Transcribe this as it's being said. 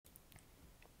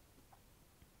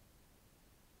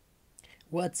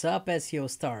What's up, SEO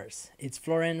stars? It's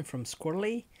Florian from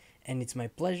Squirrly, and it's my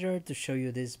pleasure to show you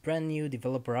this brand new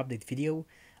developer update video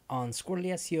on Squirrly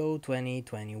SEO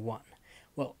 2021.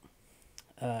 Well,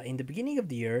 in the beginning of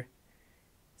the year,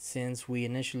 since we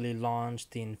initially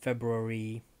launched in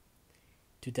February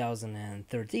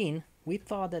 2013, we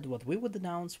thought that what we would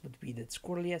announce would be that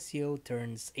Squirrly SEO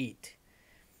turns 8.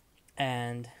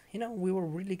 And, we were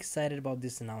really excited about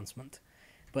this announcement.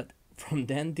 But from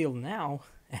then till now,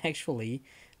 actually,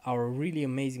 our really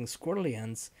amazing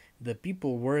Squirrelians, the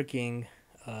people working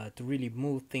to really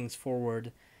move things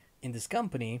forward in this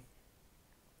company,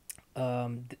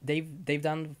 they've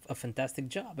done a fantastic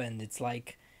job, and it's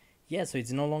like, yeah, so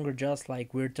it's no longer just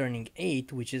like we're turning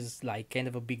 8, which is like kind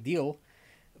of a big deal,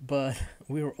 but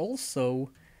we're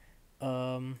also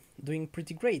doing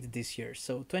pretty great this year.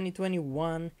 So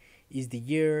 2021 is the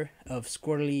year of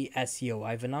Squirrly SEO.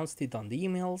 I've announced it on the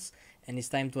emails, and it's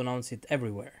time to announce it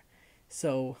everywhere.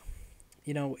 So,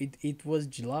 it was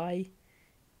July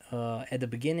at the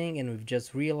beginning, and we've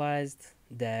just realized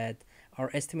that our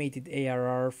estimated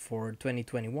ARR for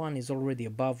 2021 is already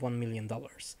above $1 million.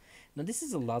 Now, this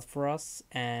is a lot for us,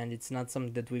 and it's not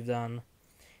something that we've done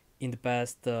in the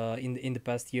past in the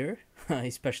past year,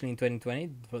 especially in 2020.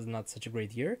 It was not such a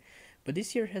great year, but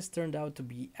this year has turned out to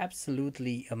be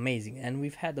absolutely amazing, and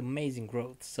we've had amazing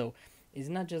growth. So it's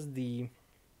not just the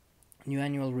new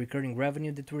annual recurring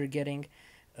revenue that we're getting.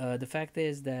 The fact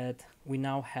is that we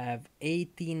now have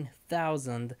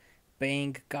 18,000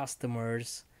 paying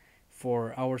customers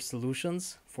for our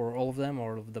solutions, for all of them,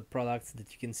 all of the products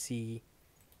that you can see.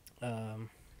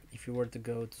 If you were to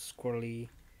go to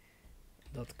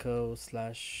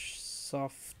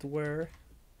squirrly.co/software,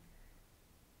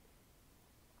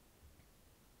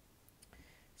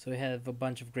 so we have a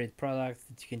bunch of great products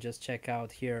that you can just check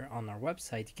out here on our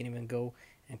website. You can even go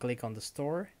and click on the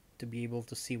store to be able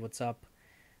to see what's up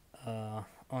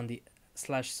on the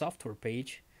 /software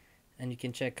page, and you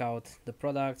can check out the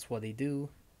products, what they do,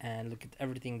 and look at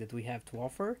everything that we have to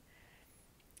offer.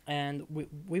 And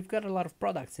we've got a lot of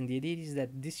products, and the idea is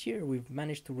that this year we've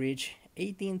managed to reach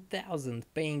 18,000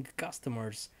 paying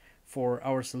customers for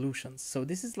our solutions. So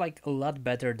this is like a lot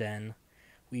better than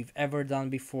we've ever done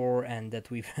before, and that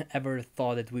we've ever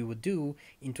thought that we would do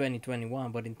in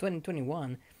 2021. But in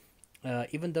 2021,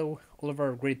 even though all of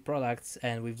our great products,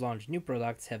 and we've launched new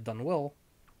products, have done well,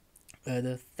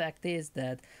 the fact is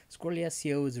that Squirrly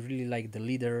SEO is really like the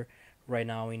leader right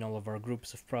now in all of our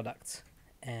groups of products.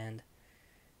 And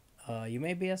you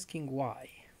may be asking why.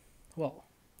 Well,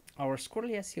 our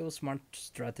Squirrly SEO Smart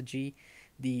Strategy,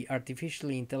 the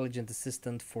artificially intelligent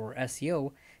assistant for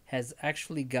SEO, has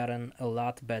actually gotten a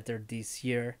lot better this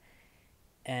year,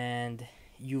 and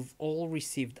you've all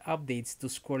received updates to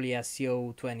Squirrly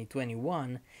SEO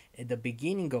 2021 at the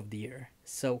beginning of the year.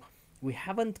 So we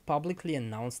haven't publicly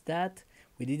announced that.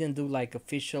 We didn't do like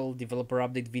official developer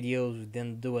update videos. We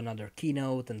didn't do another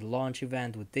keynote and launch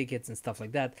event with tickets and stuff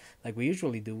like that, like we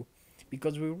usually do,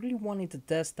 because we really wanted to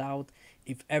test out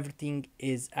if everything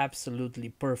is absolutely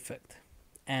perfect.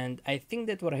 And I think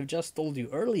that what I've just told you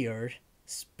earlier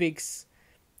speaks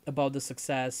about the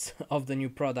success of the new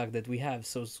product that we have.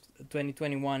 So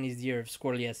 2021 is the year of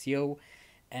Squirrly SEO,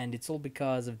 and it's all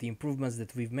because of the improvements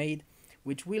that we've made,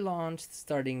 which we launched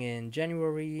starting in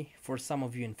January, for some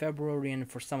of you in February,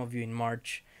 and for some of you in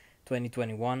March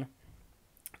 2021.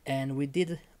 And we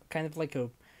did kind of like a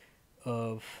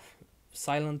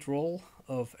silent roll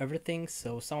of everything.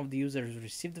 So some of the users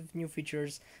received the new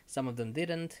features, some of them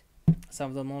didn't, some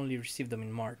of them only received them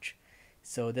in March.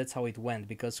 So that's how it went,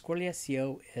 because Squirrly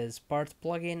SEO is part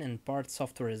plugin and part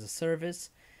software as a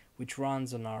service, which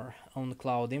runs on our own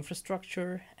cloud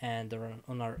infrastructure and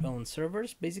on our own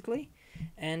servers, basically.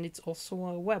 And it's also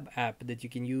a web app that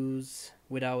you can use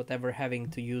without ever having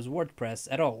to use WordPress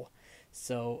at all.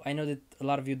 So I know that a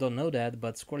lot of you don't know that,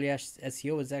 but Squirrly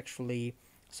SEO is actually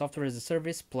software as a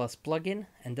service plus plugin,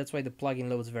 and that's why the plugin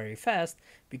loads very fast,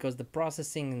 because the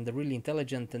processing and the really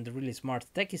intelligent and the really smart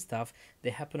techie stuff,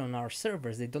 they happen on our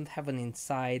servers. They don't happen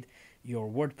inside your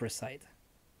WordPress site.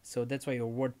 So that's why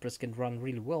your WordPress can run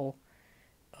really well,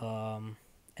 and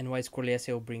why Squirrly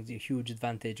SEO brings you a huge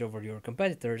advantage over your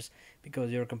competitors,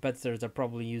 because your competitors are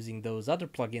probably using those other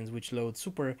plugins which load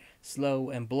super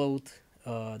slow and bloat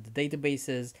the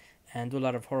databases and do a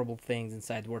lot of horrible things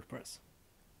inside WordPress.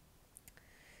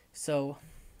 So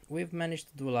we've managed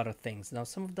to do a lot of things. Now,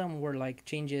 some of them were like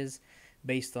changes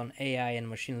based on AI and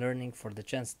machine learning for the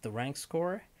chance to rank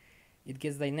score. It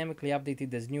gets dynamically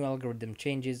updated as new algorithm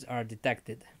changes are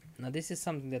detected. Now, this is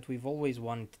something that we've always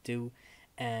wanted to do,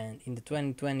 and in the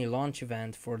 2020 launch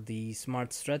event for the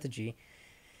Smart Strategy,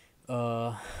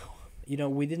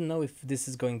 we didn't know if this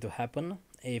is going to happen,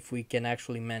 if we can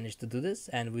actually manage to do this,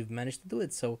 and we've managed to do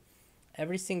it. So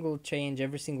every single change,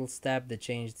 every single step that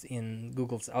changed in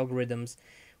Google's algorithms,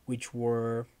 which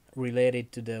were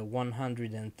related to the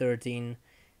 113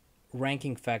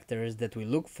 ranking factors that we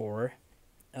look for,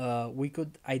 we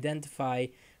could identify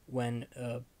when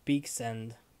peaks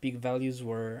and peak values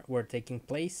were taking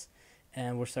place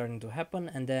and were starting to happen,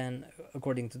 and then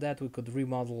according to that we could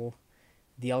remodel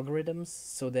the algorithms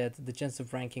so that the chances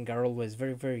of ranking are always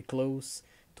very, very close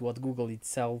to what Google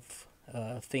itself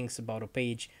thinks about a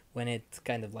page when it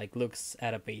kind of like looks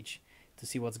at a page to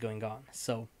see what's going on.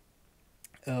 So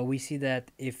we see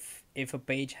that if a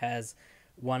page has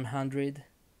 100%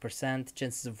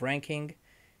 chances of ranking,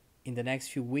 in the next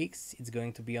few weeks it's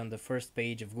going to be on the first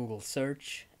page of Google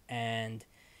search, and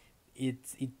it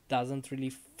doesn't really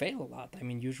fail a lot. I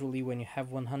mean, usually when you have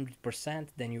 100%,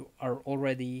 then you are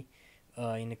already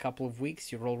in a couple of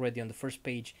weeks you're already on the first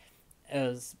page.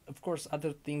 As of course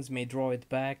other things may draw it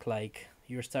back, like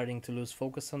you're starting to lose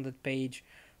focus on that page,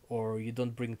 or you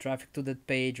don't bring traffic to that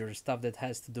page, or stuff that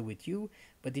has to do with you.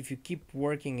 But if you keep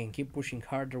working and keep pushing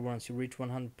harder, once you reach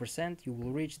 100%, you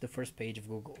will reach the first page of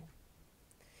Google.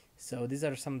 So these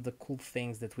are some of the cool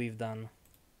things that we've done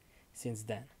since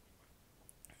then.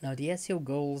 Now, the SEO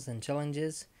goals and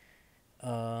challenges,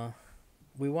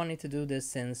 we wanted to do this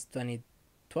since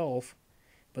 2012,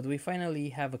 but we finally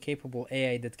have a capable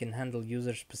AI that can handle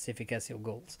user-specific SEO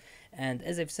goals. And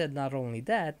as I've said, not only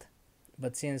that,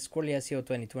 but since Squirrly SEO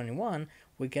 2021,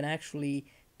 we can actually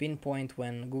pinpoint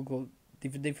when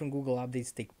different Google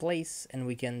updates take place, and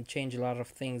we can change a lot of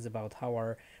things about how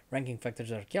our ranking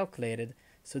factors are calculated,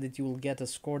 so that you will get a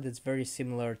score that's very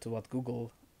similar to what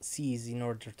Google sees in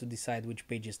order to decide which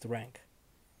pages to rank.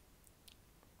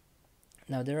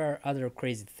 Now, there are other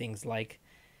crazy things, like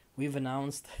we've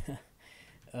announced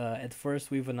at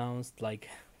first we've announced like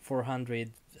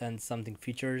 400 and something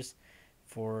features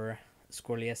for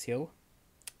Squirrly SEO,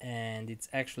 and it's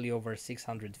actually over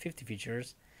 650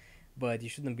 features. But you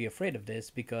shouldn't be afraid of this,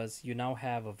 because you now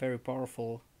have a very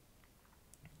powerful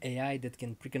AI that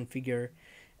can pre-configure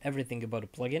everything about a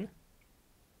plugin,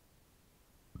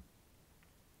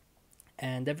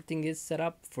 and everything is set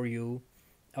up for you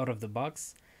out of the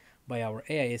box by our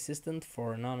AI assistant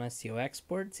for non-SEO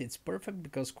experts. It's perfect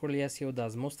because Squirrly SEO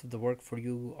does most of the work for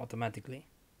you automatically.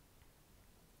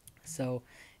 So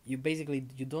you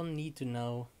don't need to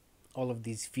know all of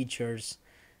these features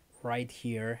right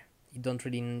here. You don't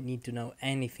really need to know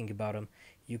anything about them.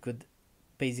 You could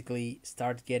basically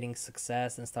start getting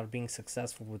success and start being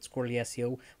successful with Squirrly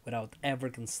SEO without ever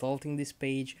consulting this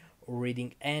page or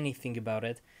reading anything about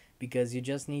it, because you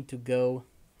just need to go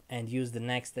and use the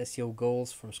next SEO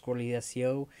goals from Squirrly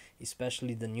SEO,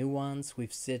 especially the new ones.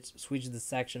 We've switched the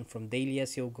section from daily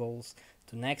SEO goals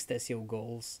to next SEO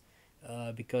goals,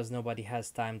 because nobody has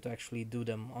time to actually do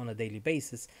them on a daily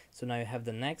basis. So now you have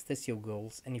the next SEO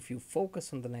goals, and if you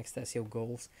focus on the next SEO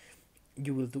goals,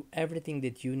 you will do everything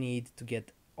that you need to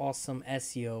get awesome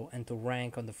SEO and to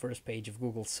rank on the first page of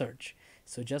Google search.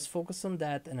 So just focus on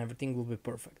that and everything will be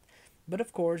perfect. But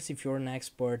of course, if you're an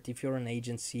expert, if you're an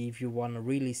agency, if you want to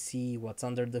really see what's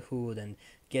under the hood and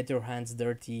get your hands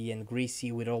dirty and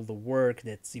greasy with all the work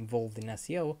that's involved in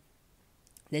SEO,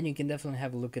 then you can definitely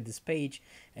have a look at this page,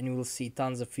 and you will see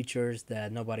tons of features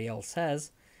that nobody else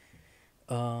has,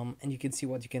 and you can see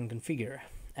what you can configure.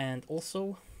 And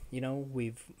also,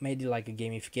 we've made it like a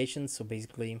gamification. So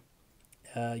basically,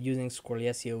 using Squirrly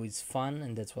SEO is fun,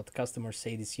 and that's what customers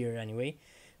say this year anyway.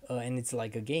 And it's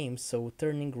like a game, so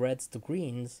turning reds to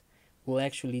greens will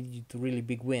actually lead you to really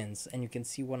big wins. And you can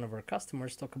see one of our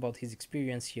customers talk about his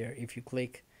experience here. If you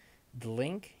click the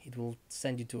link, it will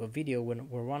send you to a video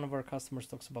where one of our customers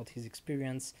talks about his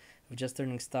experience of just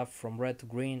turning stuff from red to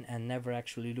green and never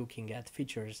actually looking at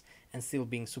features, and still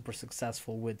being super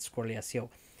successful with Squirrly SEO.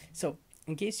 So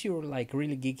in case you're like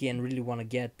really geeky and really want to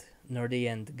get nerdy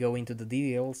and go into the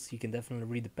details, you can definitely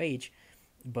read the page.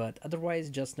 But otherwise,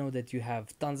 just know that you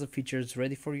have tons of features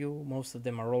ready for you. Most of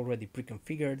them are already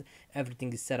pre-configured.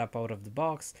 Everything is set up out of the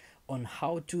box. On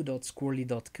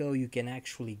howto.squirrly.co, you can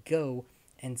actually go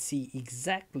and see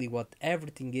exactly what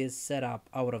everything is set up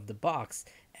out of the box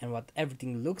and what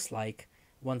everything looks like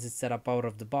once it's set up out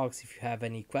of the box. If you have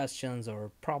any questions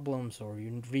or problems, or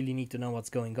you really need to know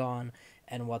what's going on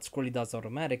and what Squirrly does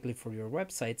automatically for your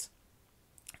websites,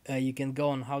 you can go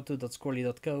on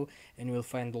howto.squirrly.co and you will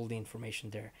find all the information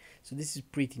there. So this is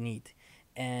pretty neat.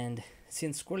 And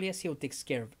since Squirrly SEO takes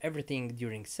care of everything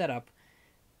during setup,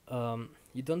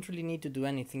 you don't really need to do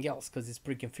anything else because it's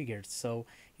pre-configured. So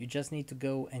you just need to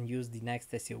go and use the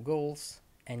next SEO goals,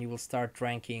 and you will start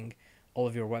ranking all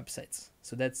of your websites.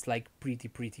 So that's like pretty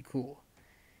cool.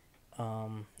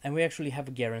 And we actually have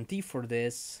a guarantee for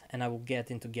this, and I will get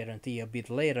into guarantee a bit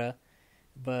later,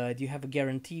 but you have a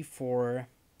guarantee for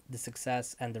the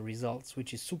success and the results,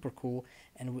 which is super cool.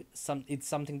 And it's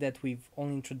something that we've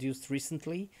only introduced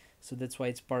recently, so that's why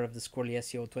it's part of the Squirrly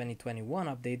SEO 2021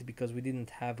 update, because we didn't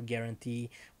have a guarantee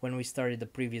when we started the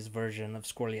previous version of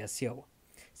Squirrly SEO.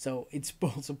 So it's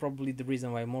also probably the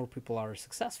reason why more people are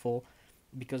successful,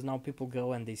 because now people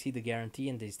go and they see the guarantee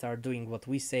and they start doing what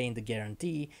we say in the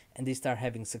guarantee, and they start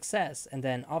having success. And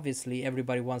then obviously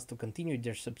everybody wants to continue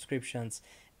their subscriptions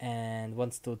and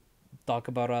wants to talk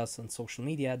about us on social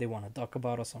media. They want to talk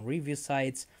about us on review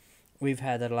sites. We've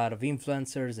had a lot of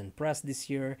influencers and press this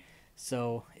year,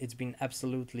 so it's been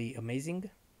absolutely amazing.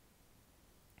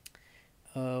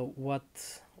 What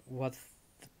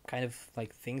kind of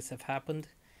like things have happened,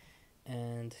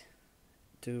 and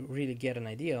to really get an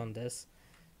idea on this,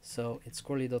 so it's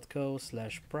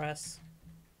squirrly.co/press,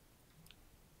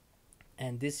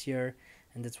 and this year,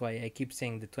 and that's why I keep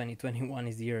saying the 2021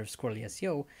 is the year of Squirrly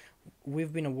SEO,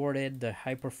 we've been awarded the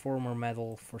High Performer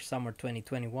Medal for summer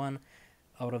 2021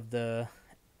 out of the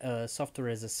software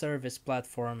as a service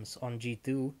platforms on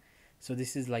G2. So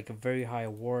this is like a very high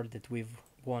award that we've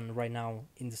won right now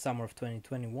in the summer of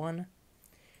 2021.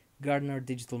 Gartner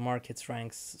Digital Markets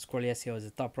ranks Squirrly SEO as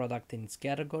a top product in its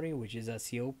category, which is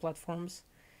SEO platforms.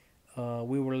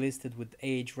 We were listed with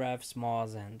Ahrefs,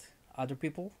 Moz, and other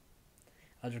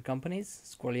companies.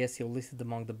 Squirrly SEO listed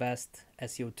among the best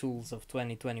SEO tools of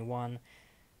 2021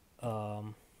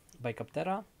 by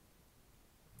Capterra.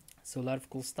 So a lot of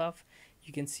cool stuff.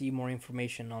 You can see more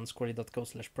information on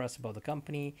squirrly.co/press about the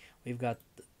company. We've got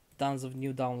tons of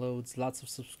new downloads, lots of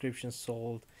subscriptions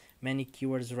sold, many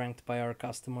keywords ranked by our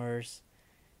customers,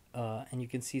 and you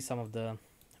can see some of the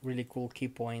really cool key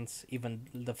points, even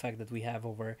the fact that we have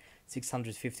over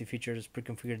 650 features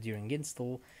pre-configured during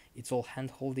install. It's all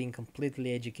hand-holding,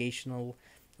 completely educational.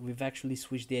 We've actually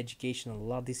switched the education a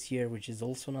lot this year, which is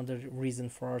also another reason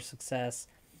for our success.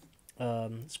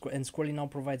 And Squirrly now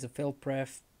provides a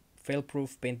fail-proof,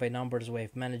 paint-by-numbers way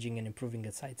of managing and improving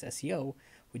a site's SEO,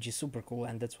 which is super cool,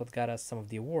 and that's what got us some of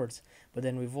the awards. But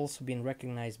then we've also been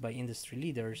recognized by industry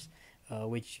leaders,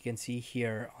 which you can see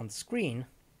here on the screen.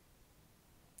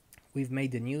 We've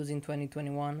made the news in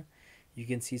 2021. You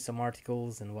can see some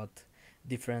articles and what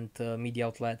different media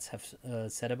outlets have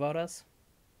said about us.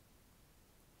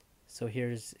 So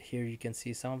here you can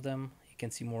see some of them. You can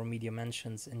see more media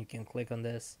mentions, and you can click on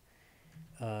this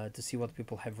to see what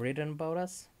people have written about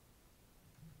us.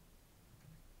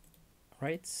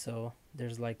 Right, so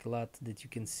there's like a lot that you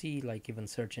can see, like even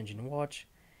Search Engine Watch,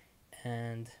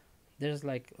 and there's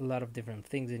like a lot of different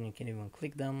things, and you can even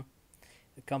click them.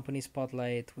 The company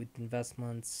spotlight with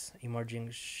investments,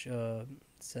 emerging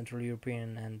Central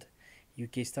European and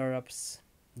UK startups.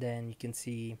 Then you can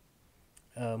see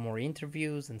more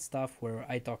interviews and stuff where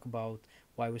I talk about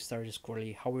why we started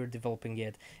Squirrly, how we're developing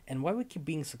it, and why we keep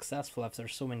being successful after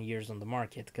so many years on the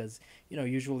market. Because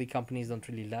usually companies don't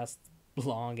really last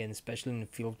long, and especially in the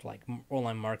field like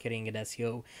online marketing and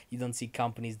SEO, you don't see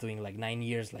companies doing like 9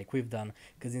 years like we've done.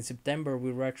 Because in September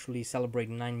we were actually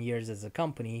celebrating 9 years as a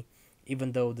company,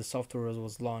 even though the software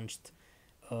was launched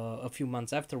a few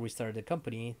months after we started the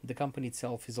company. The company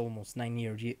itself is almost 9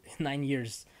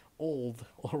 years old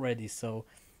already, so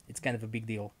it's kind of a big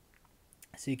deal.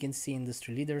 So you can see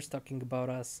industry leaders talking about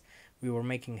us. We were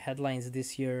making headlines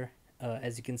this year,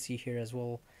 as you can see here as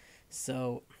well.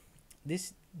 So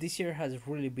this year has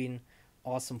really been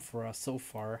awesome for us so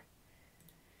far,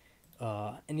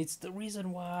 and it's the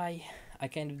reason why I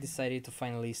kind of decided to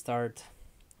finally start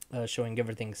showing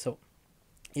everything. So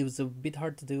it was a bit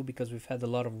hard to do because we've had a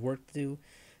lot of work to do.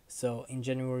 So in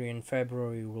January and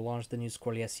February we launched the new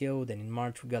Squirrly SEO. Then in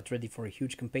March we got ready for a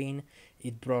huge campaign.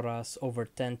 It brought us over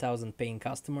 10,000 paying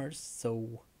customers.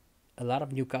 So a lot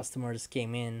of new customers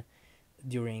came in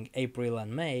during April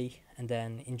and May, and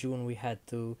then in June we had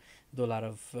to do a lot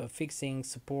of fixing,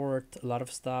 support, a lot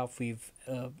of stuff. We've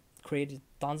created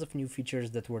tons of new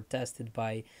features that were tested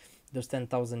by those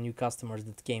 10,000 new customers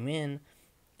that came in.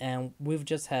 And we've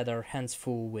just had our hands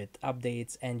full with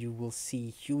updates, and you will see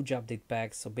huge update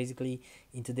packs. So basically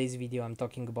in today's video I'm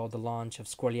talking about the launch of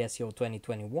Squirrly SEO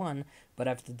 2021, but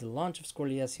after the launch of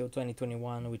Squirrly SEO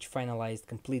 2021, which finalized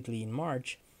completely in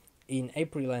March, in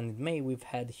April and in May we've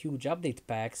had huge update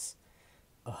packs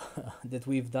that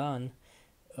we've done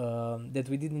that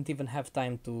we didn't even have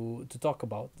time to talk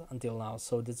about until now.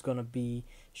 So that's gonna be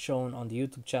shown on the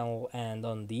YouTube channel and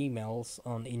on the emails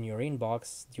in your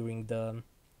inbox during the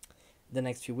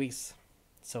next few weeks.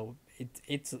 So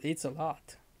it's a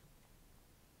lot.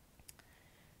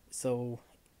 So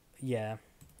yeah,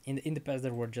 in the past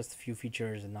there were just a few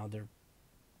features, and now there are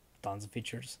tons of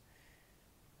features.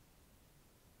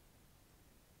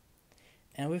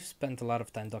 And we've spent a lot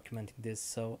of time documenting this.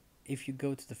 So if you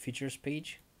go to the features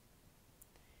page,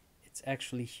 it's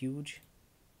actually huge.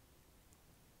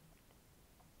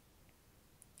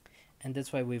 And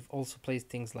that's why we've also placed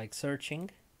things like searching.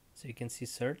 So you can see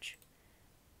search,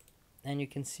 and you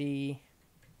can see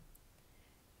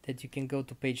that you can go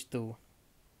to page 2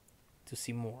 to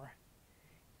see more.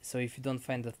 So if you don't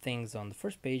find the things on the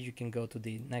first page, you can go to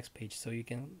the next page. So you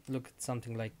can look at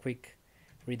something like quick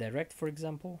redirect, for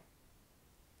example.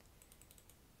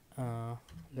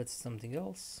 Let's something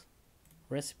else.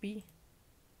 Recipe.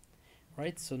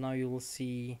 Right, so now you will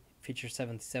see feature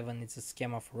 77. It's a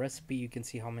schema for recipe. You can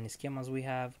see how many schemas we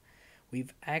have.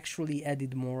 We've actually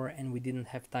added more, and we didn't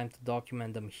have time to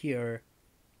document them here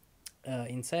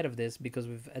inside of this, because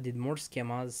we've added more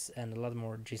schemas and a lot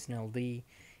more JSON-LD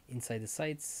inside the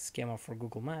sites. Schema for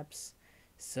Google Maps.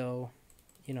 So,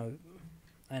 you know,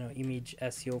 I know image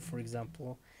SEO, for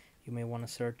example, you may want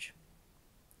to search.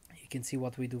 You can see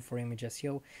what we do for image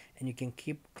SEO, and you can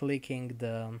keep clicking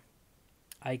the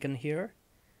icon here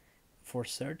for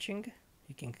searching.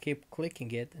 You can keep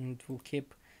clicking it, and it will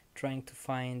keep trying to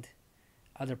find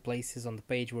other places on the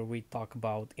page where we talk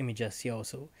about image SEO.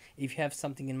 So if you have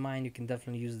something in mind, you can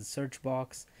definitely use the search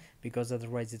box, because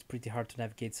otherwise it's pretty hard to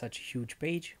navigate such a huge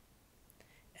page.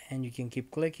 And you can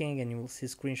keep clicking, and you will see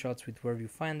screenshots with where you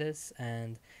find this,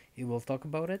 and it will talk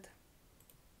about it.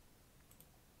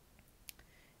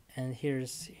 And here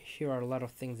are a lot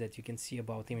of things that you can see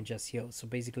about image SEO. So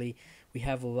basically, we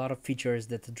have a lot of features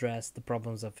that address the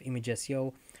problems of image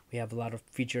SEO. We have a lot of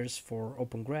features for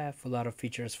Open Graph, a lot of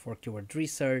features for keyword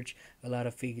research, a lot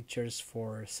of features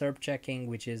for SERP checking,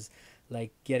 which is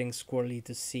like getting Squirrly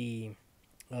to see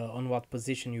on what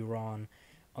position you're on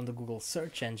the Google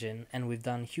search engine. And we've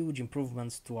done huge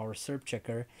improvements to our SERP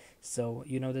checker. So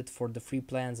you know that for the free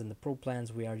plans and the pro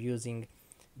plans, we are using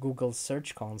Google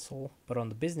Search Console, but on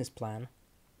the business plan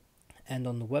and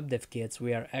on the web dev kits,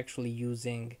 we are actually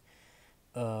using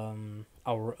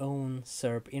our own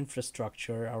SERP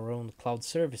infrastructure, our own cloud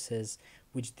services,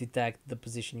 which detect the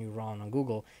position you run on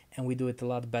Google. And we do it a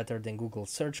lot better than Google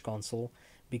Search Console,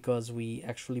 because we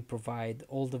actually provide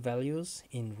all the values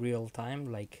in real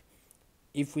time. Like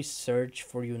if we search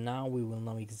for you now, we will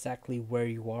know exactly where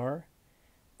you are.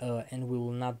 And we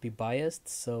will not be biased.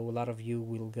 So a lot of you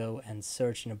will go and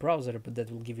search in a browser, but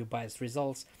that will give you biased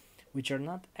results, which are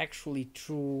not actually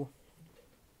true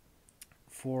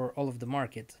for all of the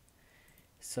market.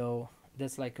 So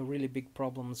that's like a really big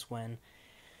problems when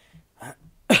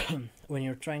when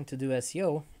you're trying to do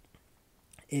SEO.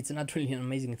 It's not really an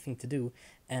amazing thing to do,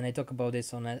 and I talk about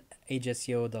this on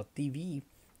ageseo.tv,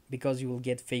 because you will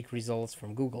get fake results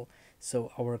from Google.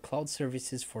 So our cloud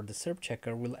services for the SERP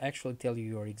checker will actually tell you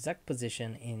your exact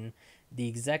position in the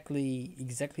exactly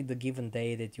the given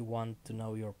day that you want to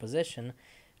know your position,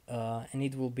 and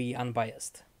it will be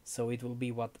unbiased. So it will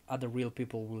be what other real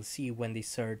people will see when they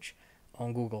search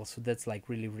on Google. So that's like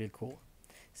really cool.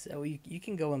 So you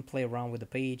can go and play around with the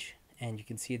page, and you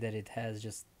can see that it has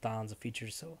just tons of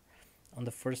features. So on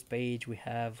the first page we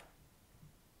have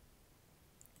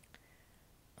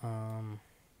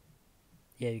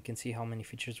yeah, you can see how many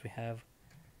features we have.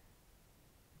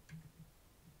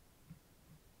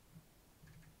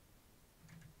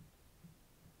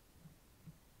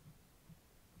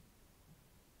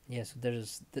 Yeah, so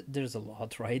there's a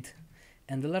lot, right?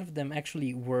 And a lot of them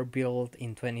actually were built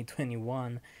in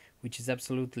 2021, which is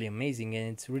absolutely amazing,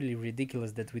 and it's really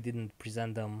ridiculous that we didn't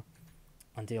present them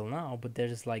until now. But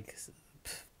there's like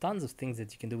tons of things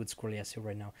that you can do with Squirrly SEO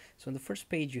right now. So on the first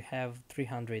page you have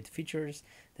 300 features.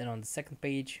 Then on the second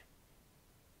page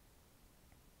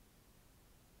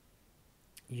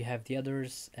you have the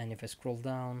others, and if I scroll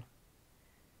down,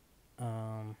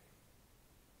 I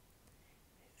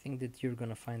think that you're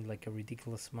gonna find like a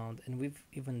ridiculous amount. And we've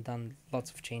even done lots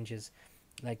of changes,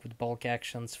 like with bulk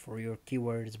actions for your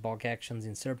keywords, bulk actions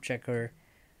in SERP checker,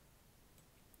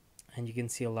 and you can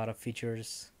see a lot of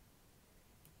features.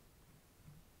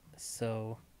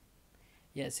 So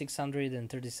yeah,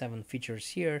 637 features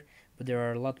here, but there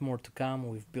are a lot more to come.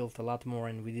 We've built a lot more,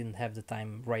 and we didn't have the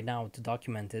time right now to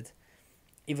document it,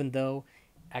 even though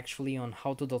actually on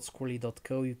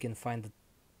howto.squirrly.co you can find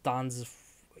tons of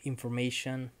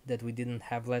information that we didn't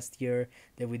have last year,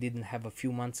 that we didn't have a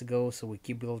few months ago. So we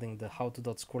keep building the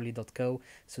howto.squirrly.co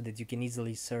so that you can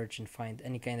easily search and find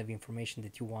any kind of information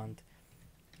that you want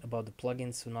about the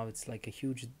plugins. So now it's like a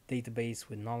huge database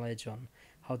with knowledge on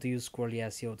how to use Squirrly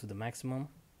SEO to the maximum.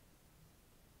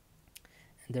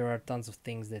 There are tons of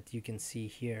things that you can see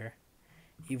here,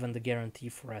 even the guarantee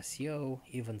for SEO,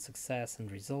 even success and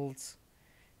results.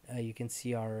 You can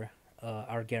see our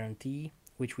guarantee,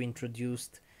 which we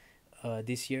introduced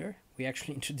this year. We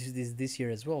actually introduced this year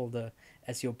as well, the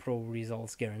SEO Pro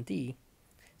Results Guarantee.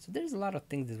 So there's a lot of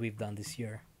things that we've done this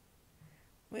year,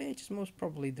 which is most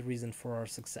probably the reason for our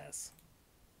success.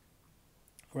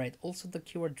 Right, also the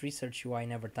keyword research UI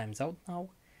never times out now.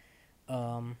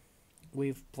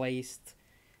 We've placed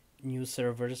new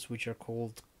servers which are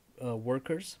called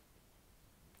workers.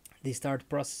 They start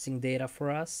processing data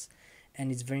for us,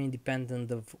 and it's very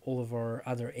independent of all of our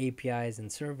other APIs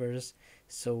and servers.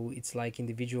 So it's like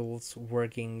individuals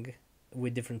working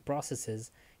with different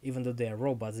processes. Even though they are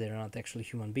robots, they're not actually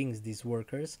human beings, these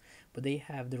workers, but they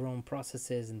have their own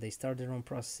processes and they start their own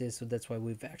processes. So that's why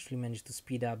we've actually managed to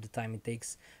speed up the time it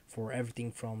takes for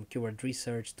everything from keyword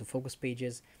research to focus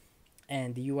pages.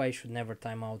 And the UI should never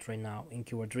time out right now in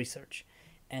keyword research.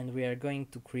 And we are going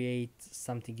to create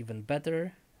something even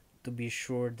better to be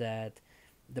sure that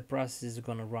the process is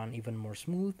going to run even more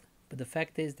smooth. But the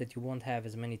fact is that you won't have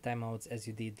as many timeouts as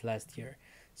you did last year.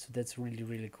 So that's really,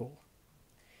 really cool.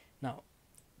 Now,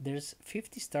 there's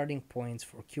 50 starting points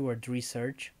for keyword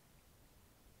research.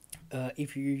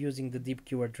 If you're using the deep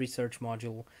keyword research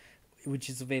module, which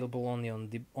is available only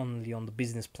on the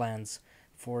business plans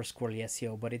for Squirrly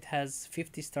SEO, but it has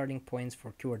 50 starting points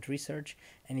for keyword research,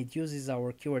 and it uses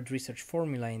our keyword research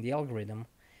formula in the algorithm,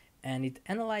 and it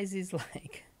analyzes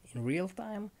like in real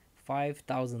time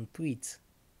 5,000 tweets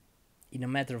in a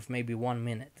matter of maybe 1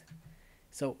 minute.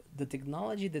 So the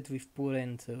technology that we've put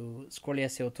into Squirrly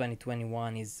SEO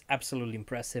 2021 is absolutely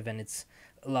impressive, and it's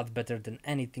a lot better than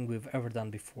anything we've ever done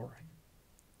before.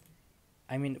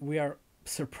 I mean, we are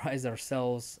surprised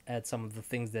ourselves at some of the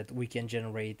things that we can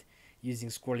generate using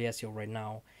Squirrly SEO right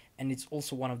now, and it's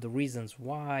also one of the reasons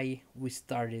why we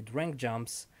started rank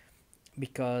jumps,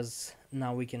 because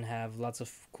now we can have lots of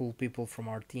cool people from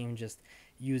our team just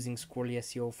using Squirrly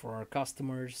SEO for our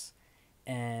customers,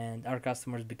 and our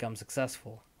customers become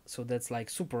successful. So that's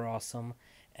like super awesome,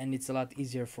 and it's a lot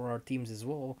easier for our teams as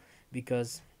well,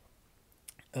 because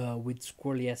with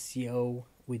Squirrly SEO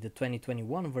with the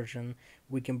 2021 version,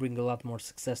 we can bring a lot more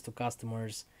success to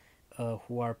customers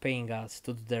who are paying us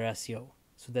to do their SEO.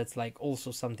 So that's like also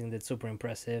something that's super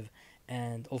impressive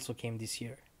and also came this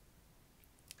year.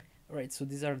 Alright, so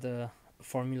these are the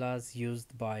formulas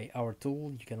used by our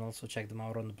tool. You can also check them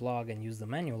out on the blog and use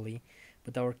them manually.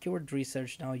 But our keyword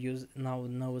research now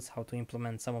knows how to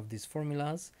implement some of these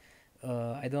formulas.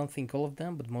 I don't think all of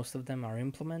them, but most of them are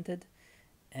implemented,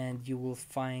 and you will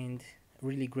find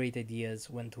really great ideas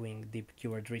when doing deep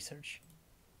keyword research.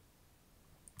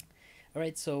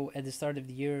 Alright, so at the start of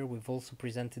the year, we've also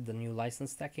presented the new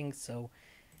license stacking. So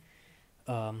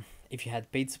if you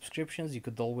had paid subscriptions, you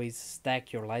could always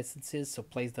stack your licenses, so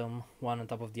place them one on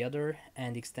top of the other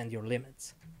and extend your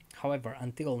limits. However,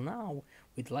 until now,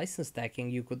 with license stacking,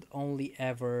 you could only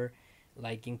ever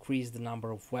like increase the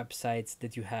number of websites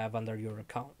that you have under your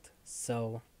account.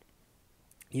 So,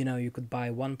 you know, you could buy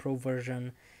one pro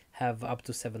version, have up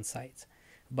to 7 sites.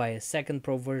 Buy a second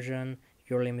pro version,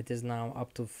 your limit is now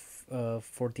up to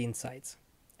 14 sites,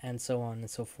 and so on and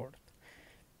so forth.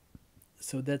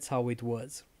 So that's how it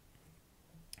was.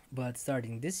 But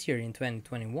starting this year in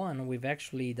 2021, we've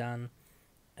actually done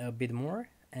a bit more,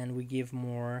 and we give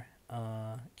more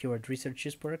keyword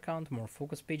researches per account, more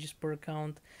focus pages per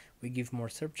account. We give more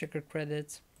SERP checker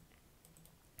credits,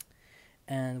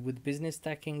 and with business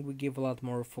stacking, we give a lot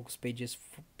more focus pages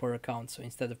per account. So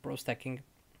instead of pro stacking,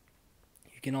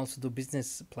 you can also do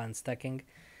business plan stacking,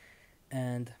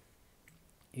 and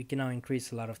you can now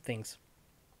increase a lot of things,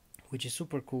 which is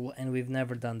super cool, and we've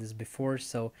never done this before.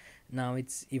 So now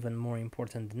it's even more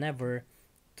important than ever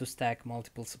to stack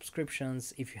multiple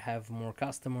subscriptions if you have more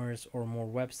customers or more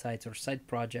websites or side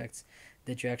projects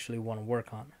that you actually want to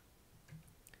work on.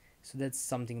 So that's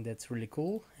something that's really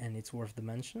cool, and it's worth the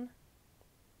mention.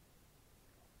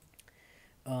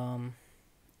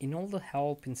 In all the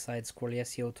help inside Squirrly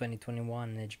SEO 2021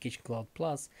 and Education Cloud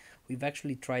Plus, we've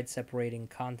actually tried separating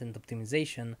content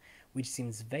optimization, which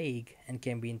seems vague and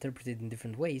can be interpreted in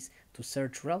different ways, to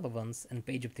search relevance and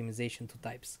page optimization to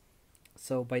types.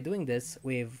 So by doing this,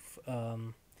 we've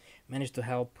managed to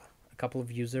help a couple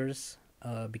of users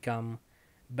become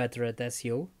better at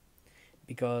SEO,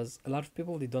 because a lot of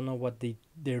people, they don't know what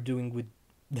they're doing with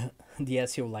the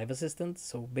SEO Live Assistant.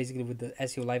 So basically with the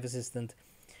SEO Live Assistant,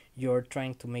 you're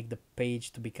trying to make the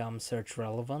page to become search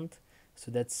relevant.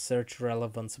 So that's search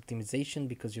relevance optimization,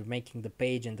 because you're making the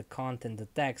page and the content, the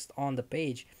text on the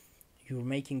page, you're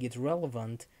making it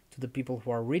relevant to the people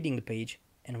who are reading the page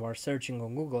and who are searching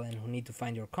on Google and who need to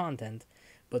find your content.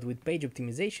 But with page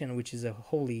optimization, which is a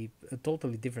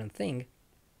totally different thing,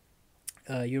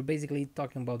 you're basically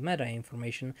talking about meta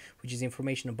information, which is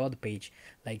information about the page,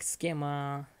 like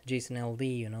schema, JSON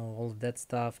LD, all of that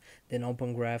stuff. Then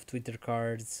open graph, Twitter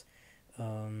cards,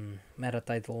 meta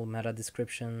title, meta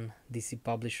description, DC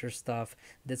publisher stuff.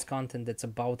 That's content that's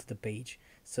about the page.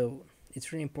 So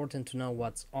it's really important to know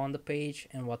what's on the page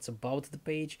and what's about the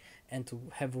page, and to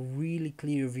have a really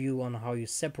clear view on how you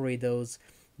separate those,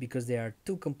 because they are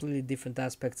two completely different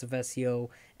aspects of SEO,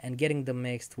 and getting them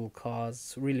mixed will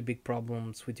cause really big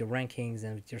problems with your rankings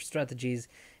and with your strategies,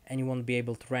 and you won't be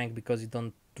able to rank because you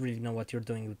don't really know what you're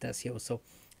doing with SEO. So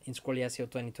in Squirrly SEO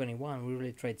 2021, we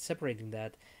really tried separating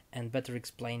that and better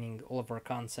explaining all of our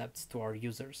concepts to our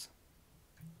users.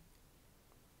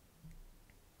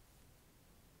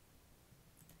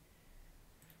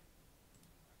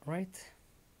 Right?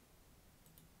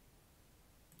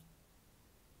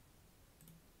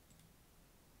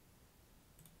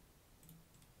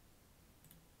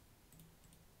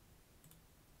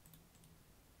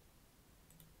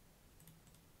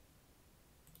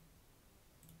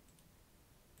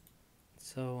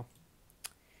 So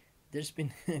there's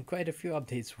been quite a few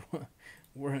updates,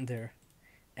 weren't there?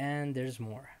 And there's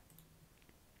more.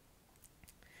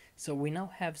 So we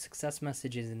now have success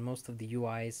messages in most of the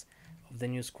UIs of the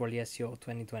new Squirrly SEO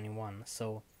 2021.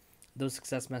 So those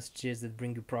success messages that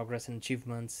bring you progress and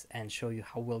achievements and show you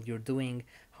how well you're doing,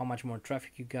 how much more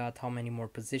traffic you got, how many more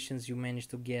positions you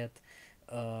managed to get,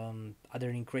 other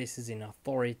increases in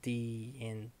authority,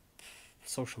 in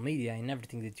social media, in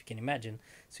everything that you can imagine.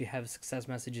 So you have success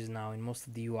messages now in most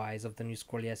of the UIs of the new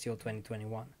Squirrely SEO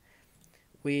 2021,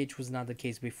 which was not the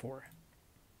case before.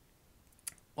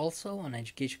 Also on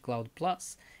Education Cloud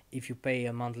Plus, if you pay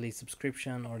a monthly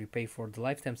subscription or you pay for the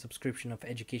lifetime subscription of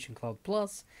Education Cloud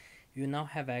Plus, you now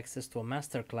have access to a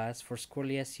masterclass for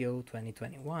Squirrely SEO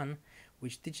 2021,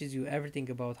 which teaches you everything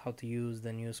about how to use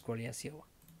the new Squirrely SEO.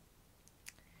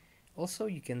 Also,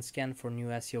 you can scan for new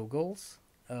SEO goals.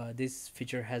 This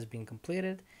feature has been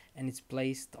completed and it's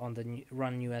placed on the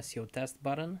Run New SEO Test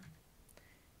button,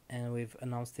 and we've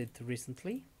announced it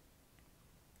recently.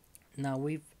 Now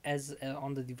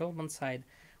on the development side,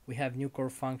 we have new core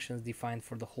functions defined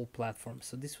for the whole platform.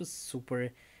 So this was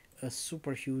a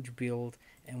super huge build,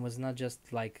 and was not just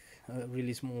like a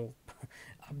really small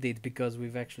update, because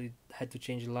we've actually had to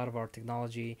change a lot of our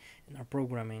technology and our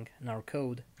programming and our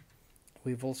code.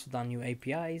 We've also done new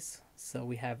APIs. So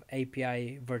we have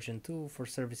API version 2 for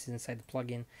services inside the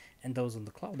plugin and those on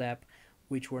the Cloud app,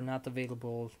 which were not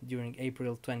available during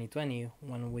April 2020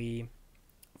 when we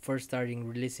first started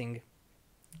releasing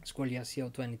Squirrely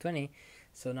SEO 2020.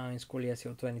 So now in Squirrely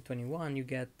SEO 2021, you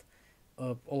get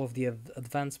all of the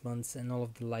advancements and all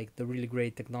of the really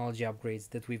great technology upgrades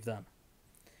that we've done,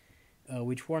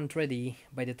 which weren't ready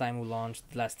by the time we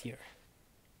launched last year.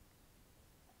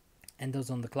 And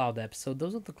those on the Cloud app. So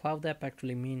those on the Cloud app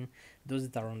actually mean those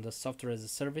that are on the software as a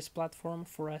service platform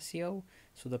for SEO.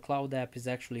 So the Cloud app is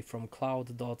actually from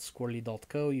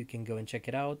cloud.squirrely.co. You can go and check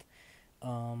it out.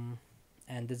 And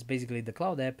that's basically the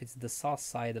Cloud app. It's the SaaS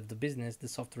side of the business, the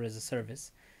software as a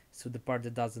service. So the part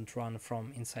that doesn't run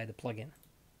from inside the plugin.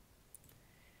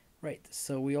 Right,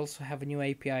 so we also have a new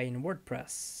API in WordPress.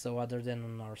 So other than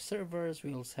on our servers,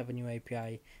 we also have a new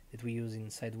API that we use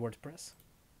inside WordPress.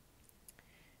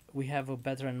 We have a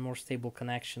better and more stable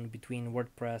connection between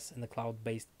WordPress and the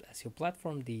cloud-based SEO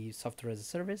platform, the software as a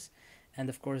service. And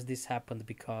of course, this happened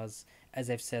because, as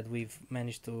I've said, we've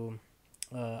managed to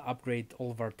upgrade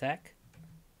all of our tech,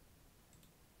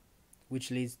 which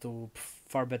leads to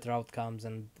far better outcomes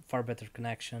and far better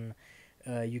connection.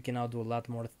 You can now do a lot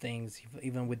more things.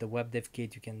 Even with the web dev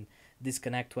kit, you can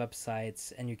disconnect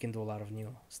websites and you can do a lot of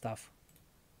new stuff.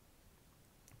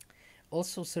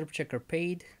 Also, SERP Checker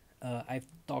paid. I've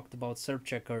talked about SERP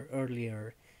Checker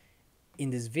earlier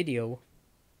in this video,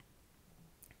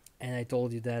 and I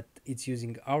told you that it's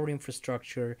using our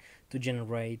infrastructure to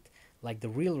generate like the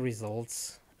real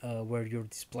results where you're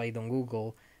displayed on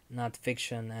Google, not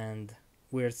fiction and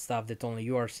weird stuff that only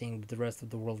you are seeing but the rest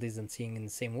of the world isn't seeing in the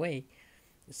same way.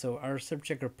 So our SERP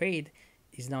Checker paid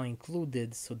is now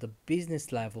included, so the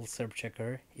business level SERP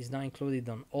Checker is now included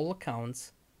on all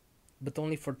accounts, but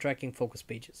only for tracking focus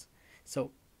pages.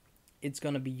 So it's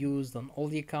going to be used on all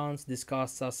the accounts. This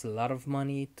costs us a lot of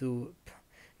money to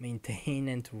maintain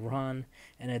and to run,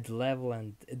 and at the level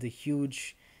and the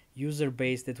huge user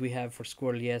base that we have for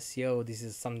Squirrely SEO, this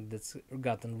is something that's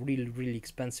gotten really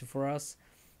expensive for us.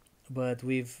 but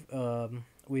we've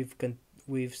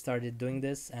started doing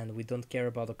this, and we don't care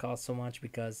about the cost so much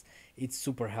because it's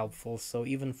super helpful. So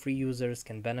even free users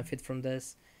can benefit from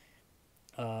this.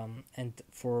 And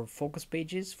for focus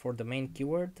pages, for the main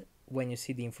keyword, when you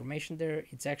see the information there,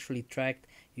 it's actually tracked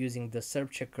using the SERP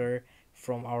checker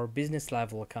from our business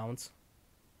level accounts,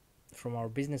 from our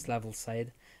business level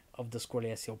side of the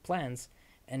Squirrly SEO plans,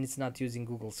 and it's not using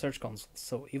Google Search Console.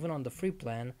 So even on the free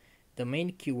plan, the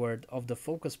main keyword of the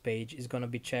focus page is going to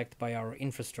be checked by our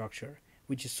infrastructure,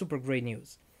 which is super great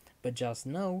news. But just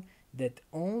know that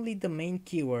only the main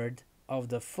keyword of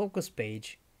the focus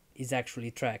page is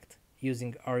actually tracked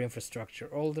using our infrastructure.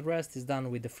 All the rest is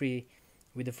done with the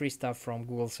free stuff from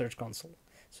Google Search Console.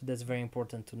 So that's very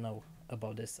important to know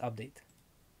about this update.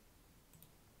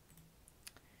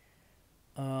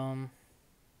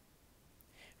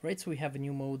 Right, so we have a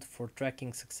new mode for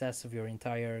tracking success of your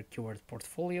entire keyword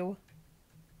portfolio.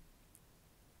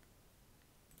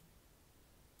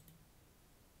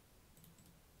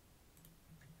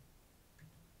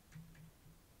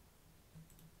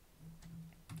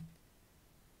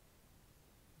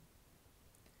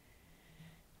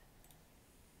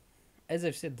 As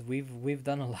I've said, we've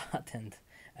done a lot, and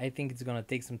I think it's gonna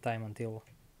take some time until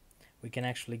we can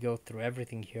actually go through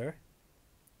everything here.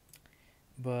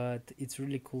 But it's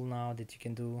really cool now that you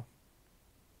can do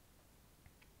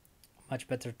much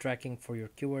better tracking for your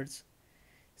keywords.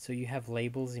 So you have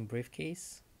labels in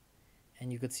briefcase,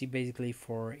 and you could see basically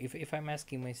for if I'm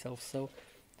asking myself, so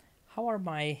how are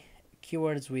my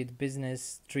keywords with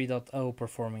business 3.0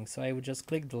 performing? So I would just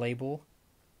click the label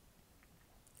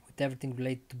with everything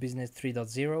related to business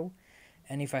 3.0,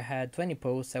 and if I had 20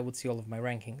 posts, I would see all of my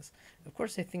rankings. Of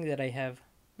course, I think that I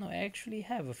actually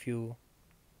have a few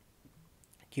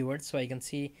keywords, so I can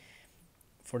see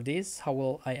for this how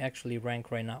well I actually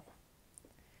rank right now.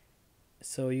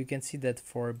 So you can see that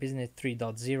for business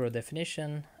 3.0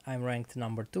 definition, I'm ranked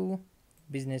number 2,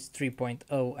 business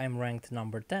 3.0 I'm ranked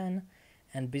number 10,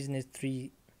 and business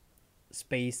 3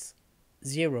 space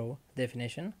 0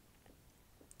 definition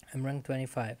I'm ranked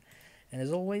 25. And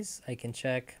as always, I can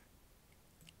check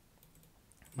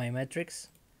my metrics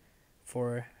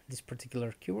for this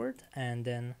particular keyword and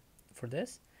then for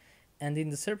this. And in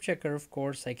the SERP checker, of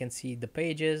course, I can see the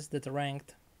pages that are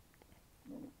ranked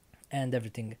and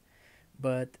everything.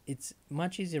 But it's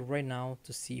much easier right now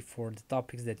to see for the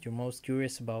topics that you're most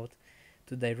curious about,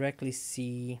 to directly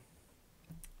see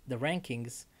the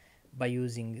rankings by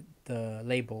using the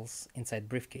labels inside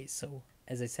briefcase. So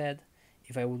as I said,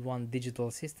 if I would want digital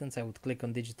assistants, I would click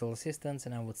on digital assistants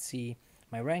and I would see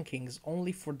my rankings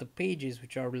only for the pages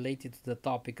which are related to the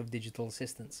topic of digital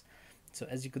assistants. So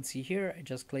as you could see here, I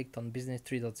just clicked on business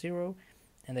 3.0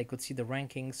 and I could see the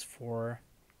rankings for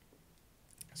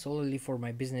solely for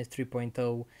my business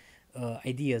 3.0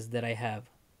 ideas that I have.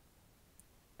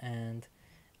 And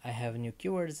I have new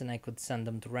keywords and I could send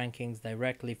them to rankings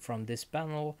directly from this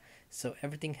panel. So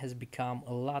everything has become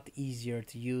a lot easier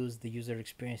to use. The user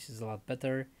experience is a lot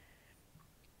better.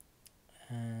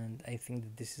 And I think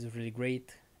that this is really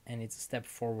great, and it's a step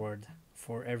forward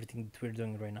for everything that we're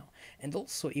doing right now. And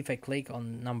also, if I click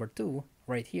on number 2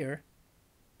 right here,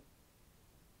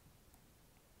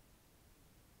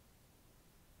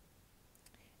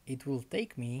 it will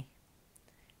take me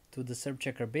to the SERP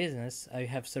checker business. I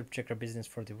have SERP checker business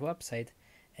for the website,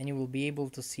 and you will be able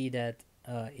to see that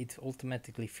it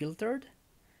automatically filtered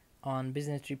on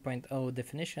business 3.0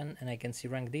 definition, and I can see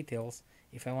rank details.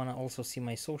 If I want to also see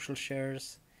my social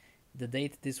shares, the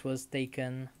date this was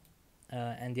taken,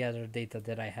 and the other data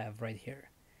that I have right here.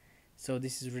 So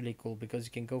this is really cool because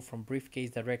you can go from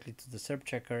briefcase directly to the SERP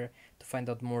checker to find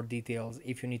out more details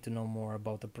if you need to know more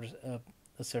about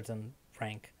a certain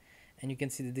rank. And you can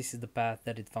see that this is the path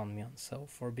that it found me on. So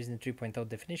for business 3.0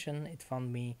 definition, it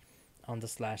found me on the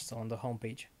slash, so on the home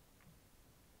page.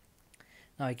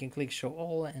 Now I can click show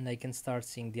all and I can start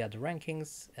seeing the other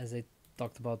rankings. As I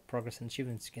talked about progress and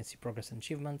achievements, you can see progress and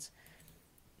achievements.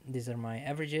 These are my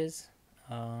averages.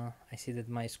 I see that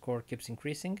my score keeps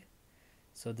increasing,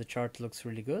 so the chart looks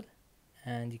really good,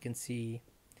 and you can see,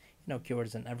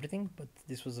 keywords and everything, but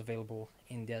this was available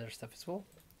in the other stuff as well.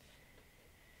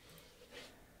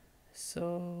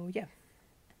 So yeah,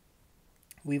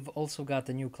 we've also got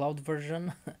a new cloud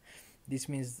version. This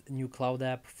means a new cloud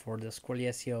app for the Squirrly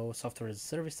SEO software as a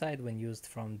service side when used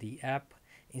from the app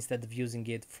instead of using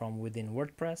it from within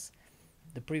WordPress.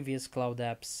 The previous cloud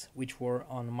apps, which were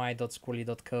on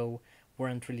my.squirrly.co,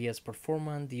 weren't really as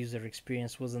performant. The user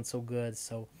experience wasn't so good,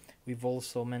 so we've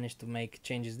also managed to make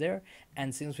changes there.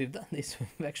 And since we've done this,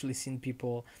 we've actually seen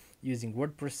people using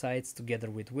WordPress sites together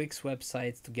with Wix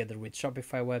websites, together with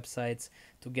Shopify websites,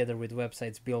 together with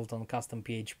websites built on custom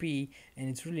PHP. And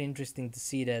it's really interesting to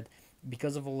see that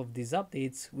because of all of these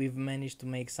updates, we've managed to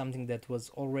make something that was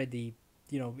already,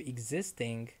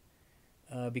 existing,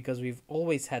 because we've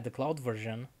always had the cloud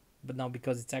version, but now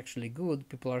because it's actually good,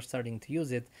 people are starting to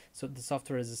use it. So the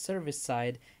software as a service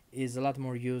side is a lot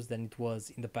more used than it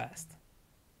was in the past.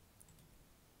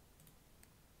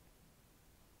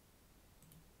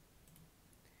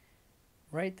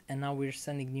 Right, and now we're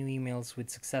sending new emails with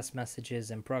success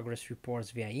messages and progress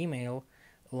reports via email,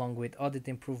 along with audit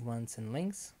improvements and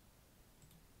links.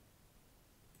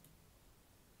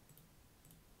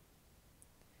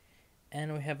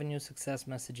 And we have a new success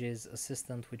messages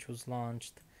assistant which was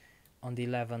launched on the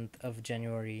 11th of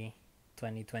January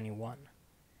 2021.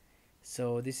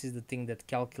 So this is the thing that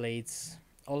calculates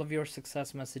all of your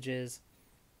success messages.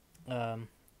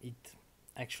 It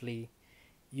actually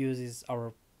uses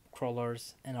our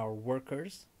crawlers and our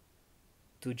workers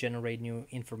to generate new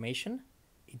information.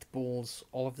 It pulls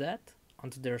all of that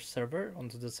onto their server,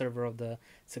 onto the server of the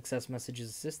success messages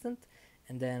assistant,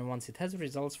 and then once it has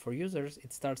results for users,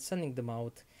 it starts sending them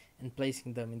out and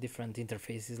placing them in different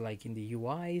interfaces, like in the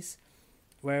UIs,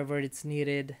 wherever it's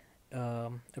needed,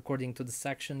 according to the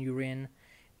section you're in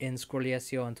Squirrly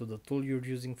SEO, and to the tool you're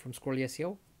using from Squirrly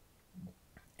SEO.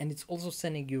 And it's also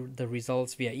sending you the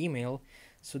results via email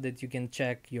so that you can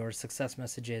check your success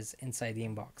messages inside the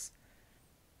inbox.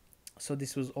 So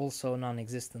this was also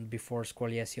non-existent before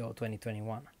Squirrly SEO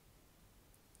 2021.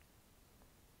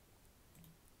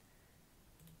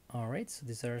 Alright, so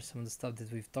these are some of the stuff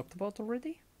that we've talked about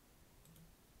already.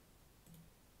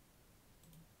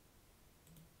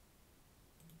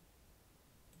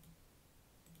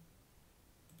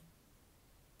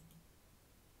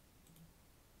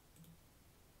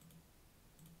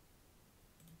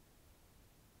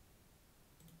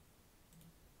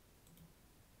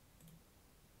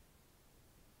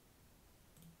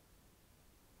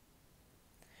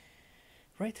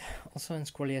 Right, also in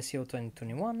Squirrly SEO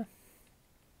 2021,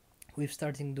 we've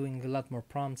started doing a lot more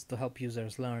prompts to help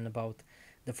users learn about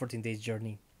the 14 days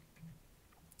journey.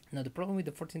 Now, the problem with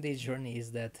the 14 days journey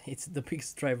is that it's the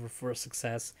biggest driver for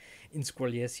success in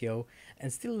Squirrely SEO,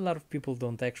 and still a lot of people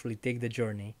don't actually take the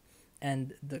journey.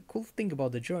 And the cool thing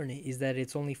about the journey is that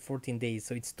it's only 14 days,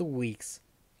 so it's 2 weeks.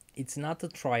 It's not a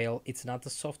trial, it's not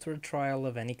a software trial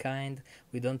of any kind.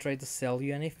 We don't try to sell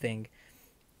you anything.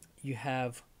 You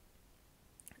have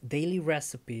daily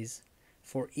recipes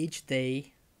for each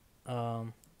day,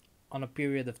 on a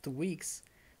period of 2 weeks,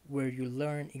 where you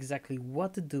learn exactly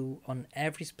what to do on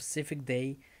every specific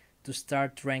day to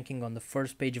start ranking on the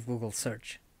first page of Google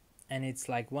search. And it's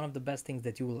like one of the best things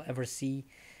that you will ever see,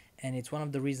 and it's one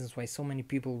of the reasons why so many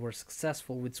people were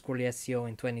successful with Squirrely SEO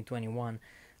in 2021.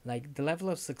 Like, the level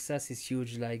of success is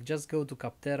huge. Like, just go to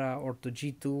Capterra or to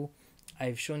G2.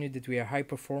 I've shown you that we are high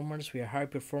performers. We are high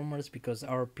performers because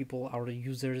our people, our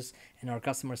users, and our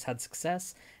customers had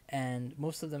success, and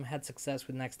most of them had success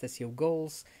with next SEO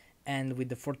goals and with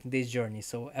the 14 days journey.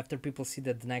 So after people see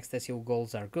that the next SEO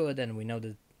goals are good, and we know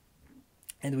that,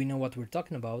 and we know what we're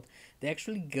talking about, they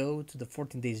actually go to the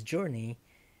 14 days journey,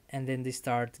 and then they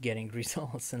start getting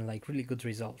results, and like really good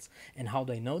results. And how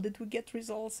do I know that we get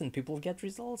results and people get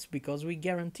results? Because we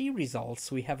guarantee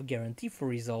results. We have a guarantee for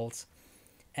results.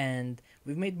 And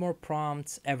we've made more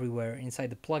prompts everywhere inside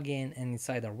the plugin and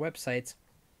inside our websites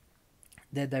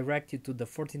that direct you to the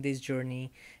 14 days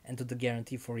journey and to the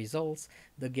guarantee for results.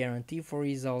 The guarantee for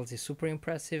results is super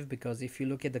impressive, because if you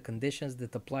look at the conditions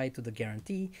that apply to the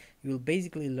guarantee, you will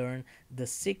basically learn the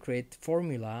secret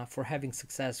formula for having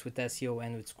success with SEO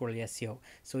and with Squirrely SEO.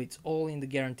 So it's all in the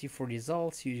guarantee for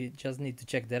results. You just need to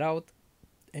check that out,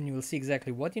 and you will see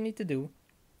exactly what you need to do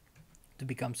to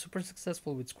become super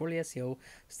successful with Squirrely SEO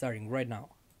starting right now.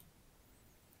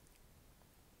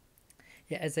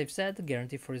 Yeah, as I've said, the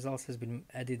guarantee for results has been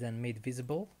added and made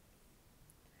visible.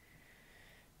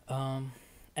 And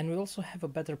we also have a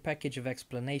better package of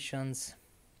explanations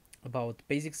about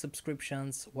basic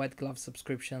subscriptions, white glove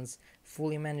subscriptions,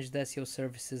 fully managed SEO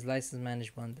services, license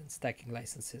management, and stacking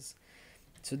licenses.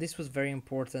 So this was very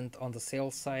important on the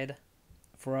sales side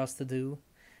for us to do,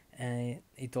 and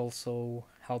it also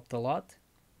helped a lot.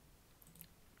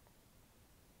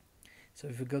 So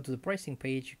if we go to the pricing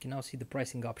page, you can now see the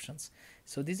pricing options.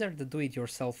 So these are the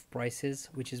do-it-yourself prices,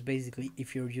 which is basically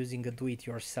if you're using a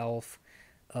do-it-yourself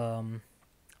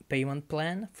payment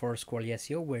plan for Squirrely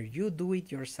SEO, where you do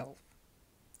it yourself.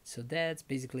 So that's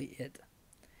basically it.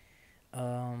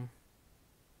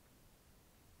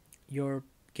 Your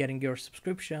getting your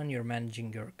subscription, you're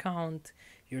managing your account,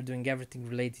 you're doing everything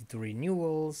related to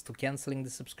renewals, to canceling the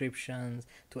subscriptions,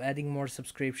 to adding more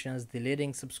subscriptions,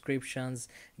 deleting subscriptions,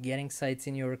 getting sites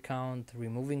in your account,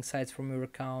 removing sites from your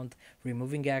account,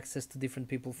 removing access to different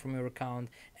people from your account,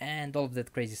 and all of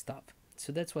that crazy stuff.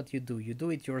 So that's what you do. You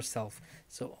do it yourself.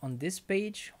 So on this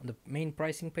page, on the main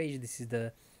pricing page, this is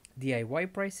the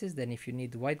DIY prices. Then if you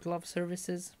need white glove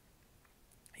services,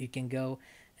 you can go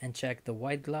and check the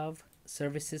white glove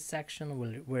services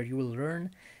section where you will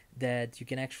learn that you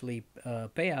can actually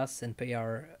pay us and pay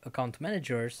our account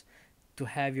managers to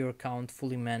have your account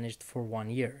fully managed for 1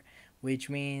 year, which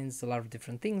means a lot of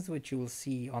different things which you will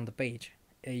see on the page.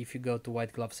 If you go to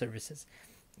white glove services,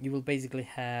 you will basically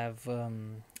have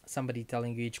somebody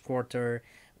telling you each quarter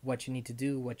what you need to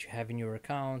do, what you have in your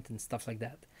account, and stuff like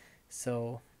that.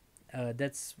 So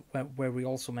that's where we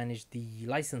also manage the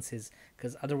licenses,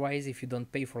 because otherwise, if you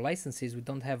don't pay for licenses, we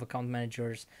don't have account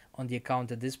managers on the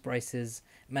account at this prices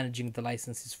managing the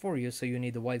licenses for you. So you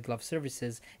need the white glove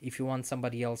services if you want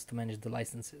somebody else to manage the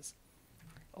licenses.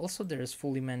 Also, there is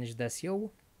fully managed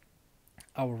SEO,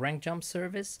 our rank jump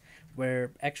service,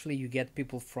 where actually you get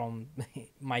people from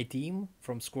my team,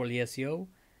 from Squirrly SEO.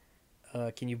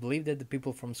 Can you believe that the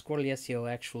people from Squirrly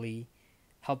SEO actually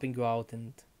helping you out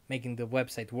and making the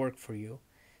website work for you?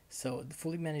 So the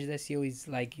fully managed SEO is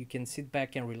like you can sit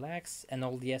back and relax, and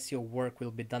all the SEO work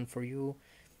will be done for you.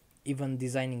 Even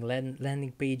designing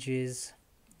landing pages,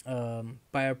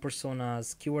 buyer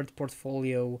personas, keyword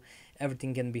portfolio,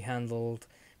 everything can be handled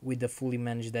with the fully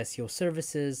managed SEO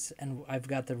services. And I've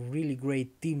got a really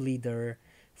great team leader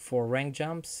for rank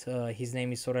jumps. His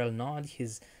name is Sorel Nod.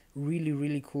 He's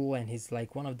really cool, and he's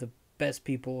like one of the best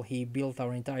people. He built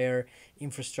our entire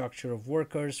infrastructure of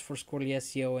workers for Squirrly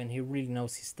SEO, and he really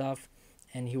knows his stuff,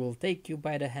 and he will take you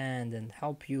by the hand and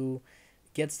help you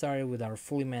get started with our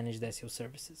fully managed SEO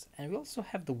services. And we also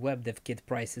have the web dev kit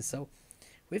prices. So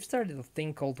we've started a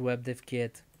thing called web dev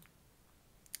kit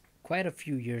quite a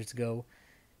few years ago,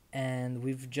 and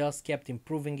we've just kept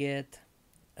improving it.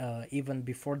 Even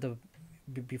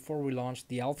before we launched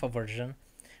the alpha version,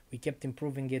 we kept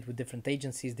improving it with different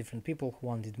agencies, different people who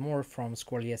wanted more from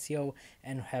Squirrely SEO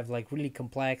and have like really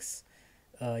complex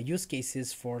use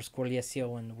cases for Squirrely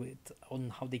SEO and on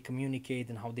how they communicate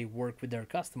and how they work with their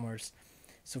customers.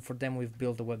 So for them, we've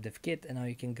built a web dev kit, and now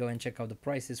you can go and check out the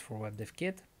prices for web dev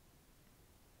kit.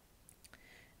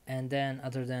 And then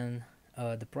other than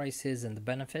the prices and the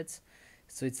benefits,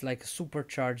 so it's like a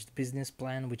supercharged business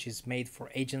plan, which is made for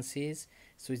agencies.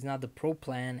 So it's not the pro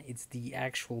plan, it's the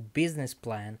actual business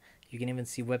plan. You can even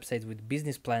see websites with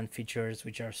business plan features,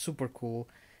 which are super cool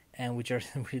and which are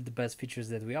really the best features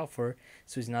that we offer.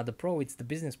 So it's not the pro, it's the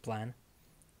business plan.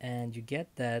 And you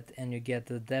get that, and you get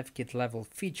the dev kit level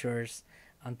features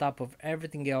on top of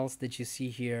everything else that you see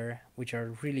here, which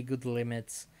are really good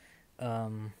limits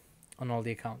on all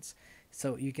the accounts.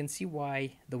 So you can see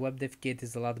why the web dev kit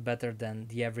is a lot better than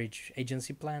the average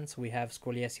agency plan. So we have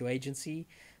Squirrely SEO agency,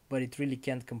 but it really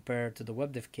can't compare to the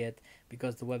web dev kit,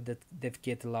 because the web dev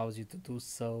kit allows you to do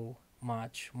so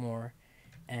much more.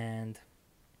 And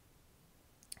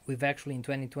we've actually in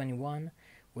 2021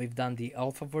 we've done the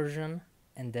alpha version,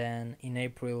 and then in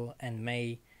April and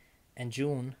May and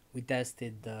June we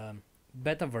tested the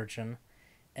beta version,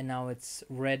 and now it's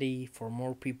ready for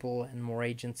more people and more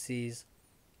agencies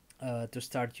to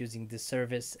start using this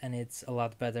service. And it's a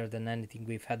lot better than anything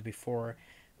we've had before,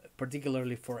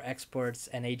 particularly for experts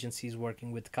and agencies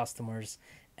working with customers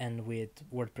and with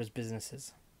WordPress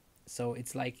businesses. So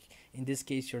it's like, in this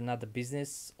case, you're not the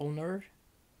business owner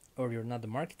or you're not the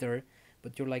marketer,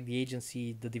 but you're like the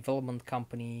agency, the development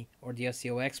company, or the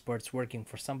SEO experts working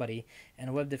for somebody.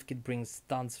 And web dev kit brings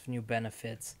tons of new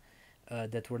benefits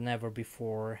that were never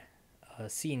before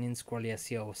seen in Squirrely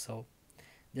SEO. So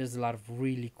there's a lot of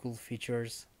really cool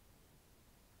features,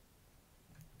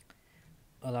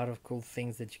 a lot of cool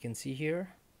things that you can see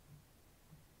here.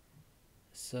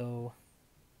 So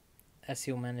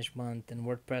SEO management and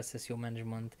WordPress SEO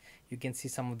management, you can see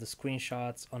some of the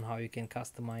screenshots on how you can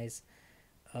customize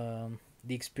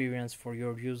the experience for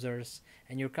your users,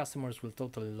 and your customers will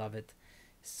totally love it.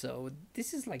 So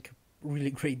this is like a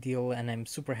really great deal, and I'm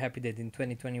super happy that in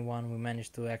 2021 we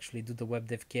managed to actually do the web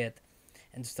dev kit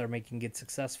and to start making it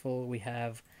successful. We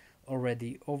have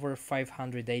already over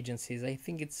 500 agencies. I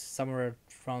think it's somewhere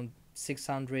around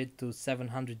 600 to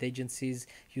 700 agencies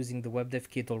using the web dev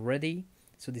kit already.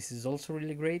 So this is also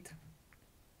really great.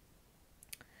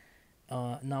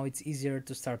 Now it's easier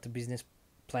to start a business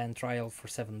plan trial for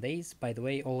 7 days. By the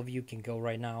way, all of you can go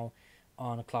right now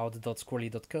on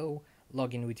cloud.squirrely.co,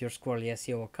 log in with your Squirrly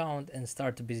SEO account and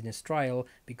start a business trial,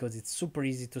 because it's super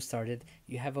easy to start it.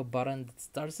 You have a button that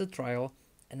starts the trial,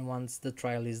 and once the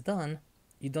trial is done,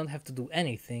 you don't have to do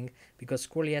anything, because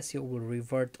Squirrly SEO will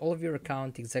revert all of your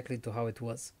account exactly to how it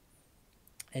was.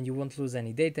 And you won't lose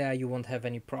any data, you won't have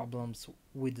any problems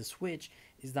with the switch.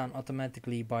 It's done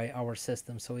automatically by our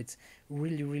system. So it's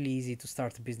really easy to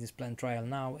start a business plan trial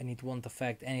now, and it won't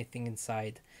affect anything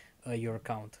inside your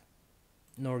account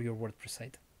nor your WordPress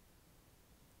site.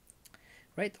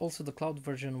 Right, also the cloud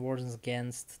version warns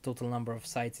against total number of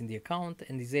sites in the account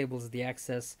and disables the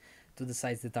access to the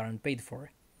sites that aren't paid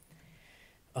for.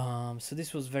 So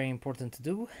this was very important to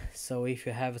do. So if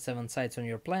you have 7 sites on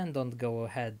your plan, don't go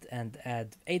ahead and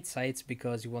add 8 sites,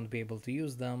 because you won't be able to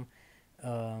use them,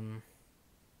 and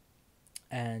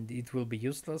it will be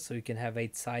useless. So you can have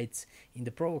 8 sites in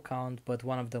the pro account, but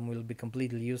one of them will be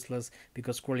completely useless,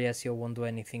 because Squirrly SEO won't do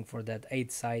anything for that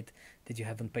 8 site that you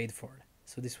haven't paid for.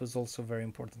 So this was also a very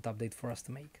important update for us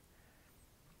to make.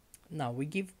 Now we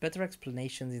give better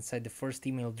explanations inside the first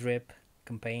email drip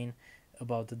campaign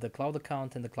about the cloud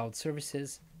account and the cloud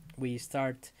services. We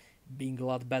start being a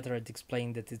lot better at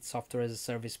explaining that it's software as a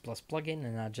service plus plugin,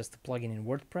 and not just a plugin in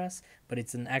WordPress, but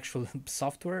it's an actual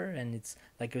software, and it's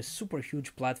like a super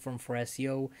huge platform for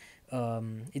SEO.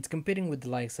 It's competing with the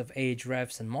likes of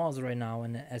Ahrefs and Moz right now,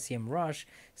 and SEMrush,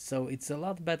 so it's a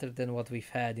lot better than what we've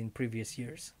had in previous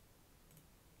years.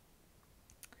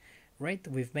 Right,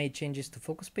 we've made changes to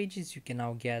focus pages. You can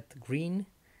now get green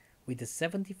with a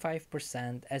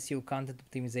 75% SEO content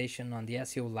optimization on the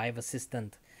SEO Live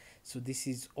Assistant. So this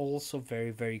is also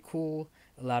very cool.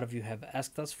 A lot of you have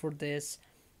asked us for this,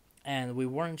 and we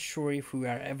weren't sure if we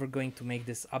are ever going to make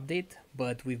this update,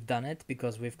 but we've done it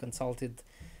because we've consulted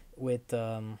with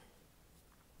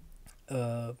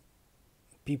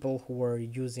people who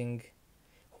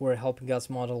were helping us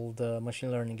model the machine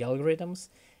learning algorithms,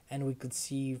 and we could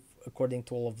see, according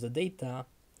to all of the data,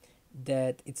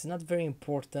 that it's not very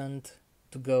important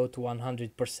to go to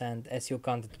 100% SEO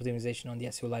content optimization on the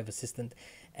SEO Live Assistant.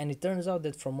 And it turns out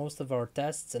that from most of our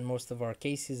tests and most of our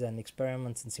cases and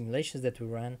experiments and simulations that we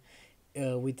ran,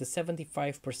 with the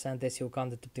 75% SEO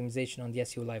content optimization on the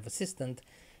SEO Live Assistant,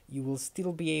 you will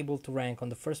still be able to rank on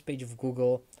the first page of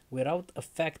Google without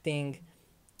affecting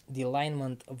the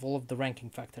alignment of all of the ranking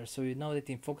factors. So you know that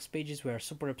in focus pages we are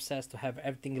super obsessed to have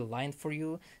everything aligned for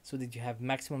you so that you have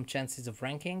maximum chances of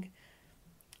ranking.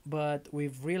 But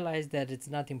we've realized that it's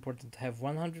not important to have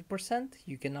 100%.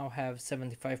 You can now have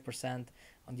 75%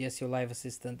 on the SEO Live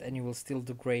Assistant, and you will still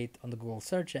do great on the Google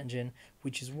search engine,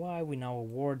 which is why we now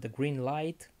award the green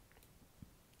light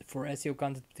for SEO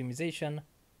content optimization,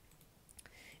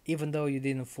 even though you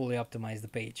didn't fully optimize the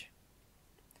page.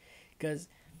 Because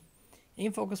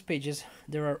in focus pages,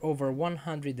 there are over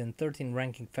 113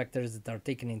 ranking factors that are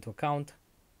taken into account,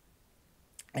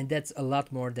 and that's a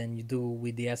lot more than you do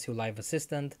with the SEO Live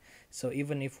Assistant. So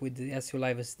even if with the SEO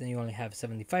Live Assistant you only have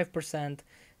 75%,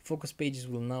 focus pages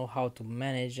will know how to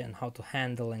manage and how to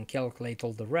handle and calculate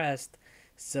all the rest.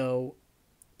 So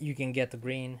you can get the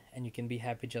green, and you can be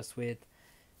happy just with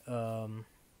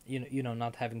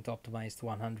not having to optimize to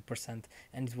 100%,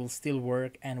 and it will still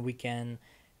work. And we can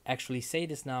actually say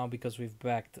this now because we've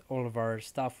backed all of our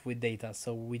stuff with data,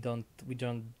 so we don't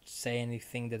say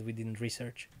anything that we didn't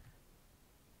research.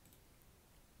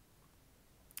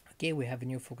 Okay, we have a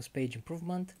new focus page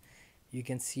improvement. You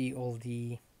can see all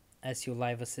the SEO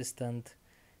Live Assistant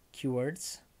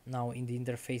keywords now in the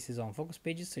interfaces on focus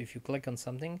pages. So if you click on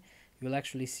something, you'll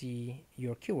actually see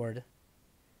your keyword.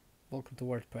 Welcome to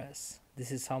WordPress.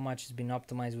 This is how much has been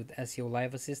optimized with SEO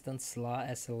Live Assistant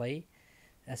SLA.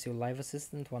 SEO Live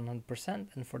Assistant 100%,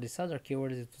 and for this other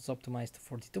keyword it was optimized to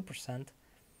 42%,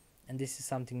 and this is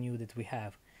something new that we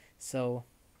have. So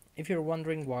if you're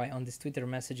wondering why on these Twitter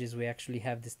messages we actually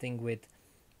have this thing with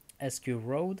SQ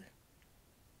Road,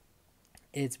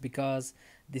 it's because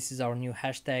this is our new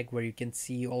hashtag where you can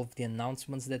see all of the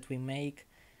announcements that we make.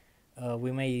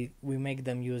 We make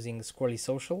them using Squirrly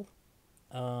Social.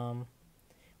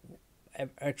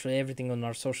 Actually everything on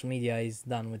our social media is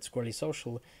done with Squirrly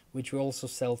Social, which we also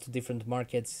sell to different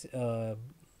markets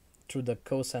through the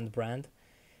Cosand brand,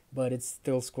 but it's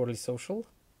still Squirrly Social.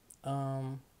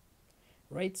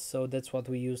 Right, so that's what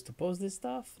we use to post this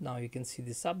stuff. Now you can see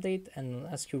this update, and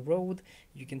on SQ Road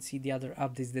you can see the other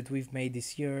updates that we've made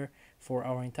this year for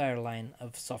our entire line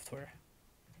of software.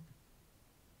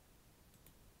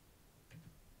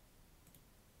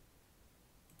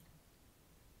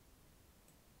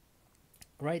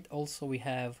 Right, also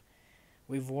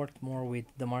we've worked more with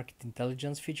the market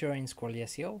intelligence feature in Squirrly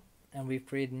SEO, and we've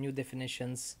created new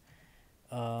definitions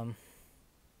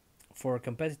for a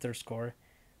competitor score,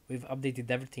 we've updated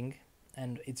everything,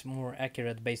 and it's more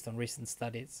accurate based on recent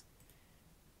studies.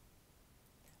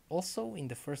 Also, in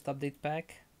the first update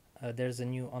pack, there's a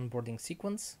new onboarding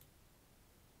sequence.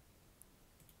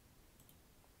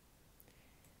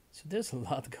 So there's a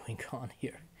lot going on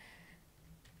here.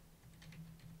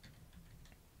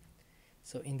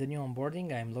 So in the new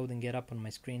onboarding, I'm loading it up on my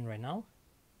screen right now.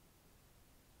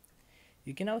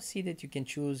 You can now see that you can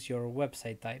choose your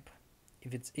website type,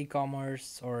 if it's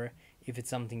e-commerce or if it's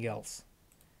something else.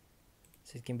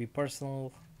 So it can be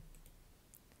personal,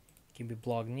 it can be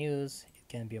blog news, it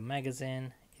can be a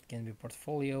magazine, it can be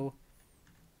portfolio,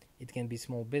 it can be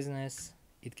small business,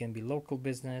 it can be local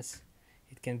business,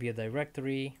 it can be a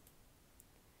directory,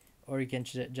 or you can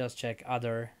just check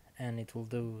other and it will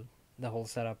do the whole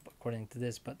setup according to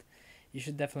this. But you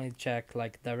should definitely check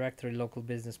like directory, local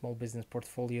business, small business,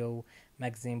 portfolio,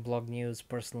 magazine, blog news,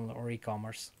 personal, or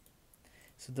e-commerce.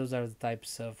 So those are the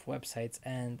types of websites.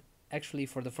 And actually,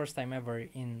 for the first time ever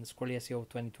in Squirrly SEO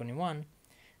 2021,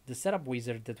 the setup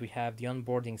wizard that we have, the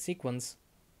onboarding sequence,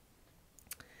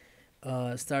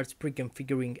 starts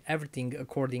pre-configuring everything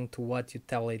according to what you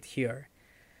tell it here.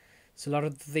 So a lot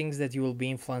of the things that you will be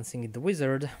influencing in the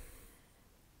wizard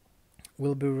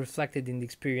will be reflected in the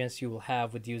experience you will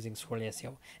have with using Squirrly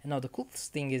SEO. And now the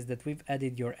coolest thing is that we've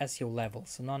added your SEO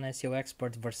levels, so non-SEO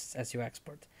expert versus SEO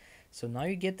expert. So now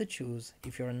you get to choose.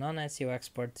 If you're a non-SEO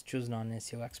expert, choose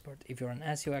non-SEO expert. If you're an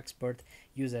SEO expert,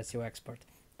 use SEO expert.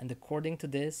 And according to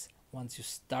this, once you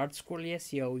start Squirrly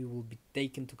SEO, you will be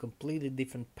taken to completely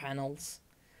different panels,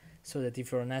 so that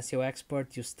if you're an SEO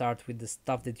expert, you start with the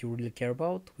stuff that you really care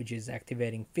about, which is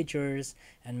activating features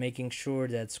and making sure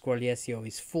that Squirrly SEO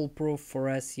is foolproof for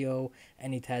SEO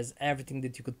and it has everything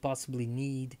that you could possibly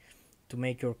need to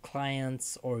make your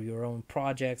clients or your own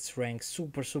projects rank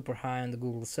super high on the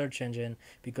Google search engine,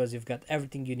 because you've got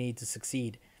everything you need to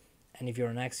succeed. And if you're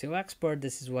an SEO expert,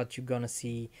 this is what you're gonna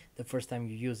see the first time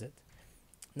you use it.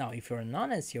 Now, if you're a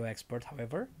non-SEO expert,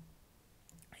 however,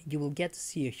 you will get to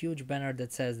see a huge banner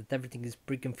that says that everything is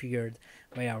pre-configured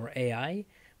by our AI,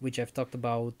 which I've talked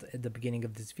about at the beginning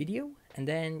of this video, and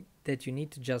then that you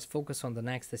need to just focus on the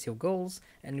next SEO goals,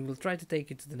 and we will try to take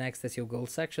you to the next SEO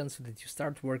goals section so that you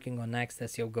start working on next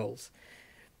SEO goals.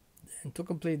 And two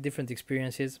completely different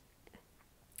experiences.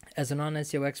 As a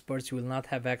non-SEO expert, you will not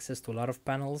have access to a lot of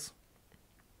panels.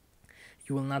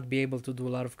 You will not be able to do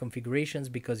a lot of configurations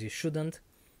because you shouldn't.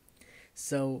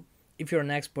 So if you're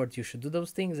an expert, you should do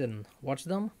those things and watch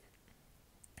them.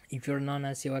 If you're a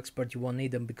non-SEO expert, you won't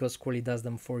need them because Squirrly does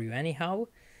them for you anyhow.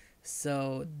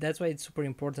 So that's why it's super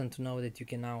important to know that you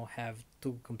can now have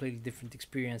two completely different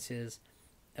experiences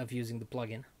of using the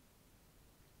plugin.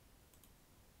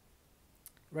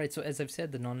 Right, so as I've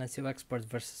said, the non-SEO expert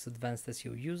versus advanced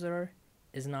SEO user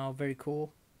is now very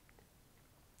cool.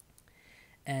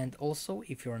 And also,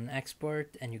 if you're an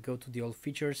expert and you go to the all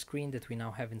features screen that we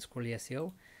now have in Squirrly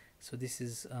SEO, so this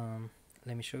is,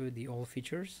 let me show you the all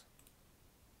features.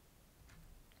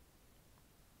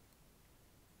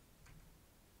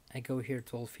 I go here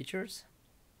to all features.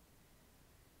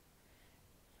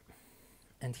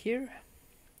 And here,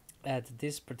 at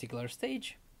this particular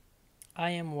stage,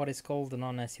 I am what is called the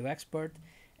non-SEO expert,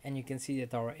 and you can see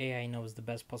that our AI knows the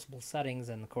best possible settings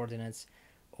and coordinates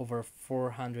over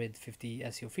 450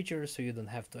 SEO features, so you don't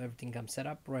have to, everything comes set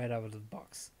up right out of the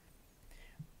box.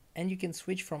 And you can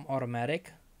switch from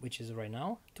automatic, which is right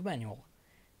now, to manual.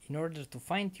 In order to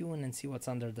fine-tune and see what's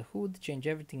under the hood, change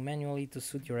everything manually to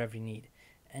suit your every need.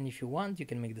 And if you want, you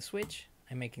can make the switch.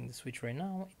 I'm making the switch right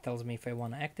now. It tells me if I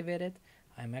want to activate it.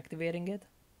 I'm activating it.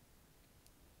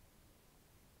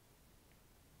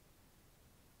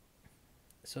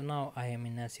 So now I am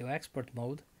in SEO expert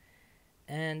mode,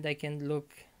 and I can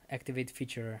look, activate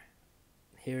feature.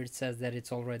 Here it says that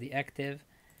it's already active.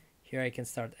 Here I can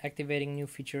start activating new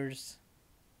features,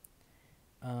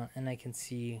 and I can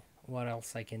see what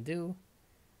else I can do.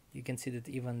 You can see that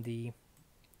even the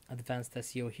advanced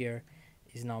SEO here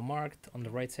is now marked on the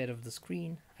right side of the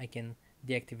screen. I can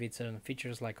deactivate certain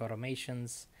features like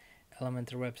automations,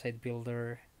 Elementor website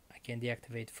builder. I can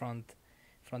deactivate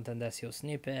front-end SEO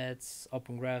snippets,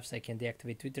 open graphs. I can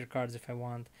deactivate Twitter cards if I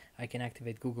want. I can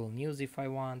activate Google News if I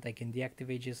want. I can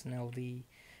deactivate JSON-LD.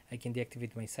 I can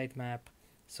deactivate my sitemap.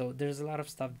 So there's a lot of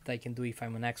stuff that I can do if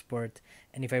I'm an expert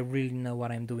and if I really know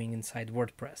what I'm doing inside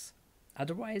WordPress.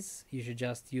 Otherwise, you should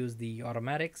just use the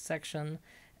automatic section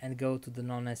and go to the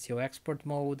non-SEO expert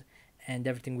mode, and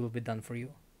everything will be done for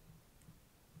you.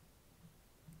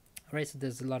 Alright, so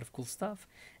there's a lot of cool stuff,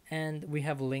 and we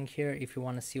have a link here if you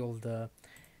want to see all the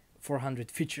 400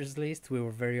 features list. We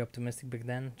were very optimistic back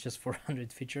then, just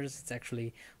 400 features. It's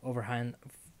actually over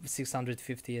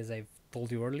 650 as I've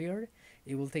told you earlier,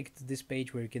 it will take you to this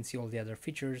page where you can see all the other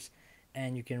features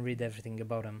and you can read everything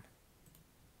about them.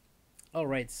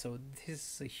 Alright, so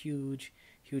this is a huge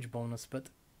bonus, but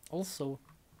also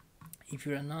if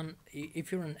you're an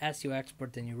SEO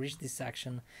expert and you reach this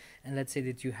section, and let's say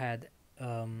that you had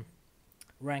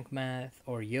Rank Math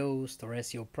or Yoast or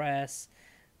SEO Press,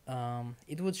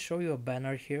 it would show you a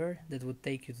banner here that would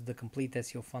take you to the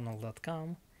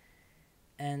completeseofunnel.com,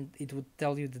 and it would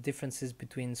tell you the differences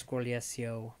between Squirrly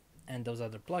SEO and those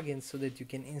other plugins, so that you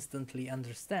can instantly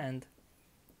understand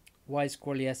why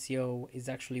Squirrly SEO is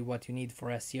actually what you need for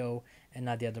SEO and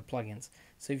not the other plugins.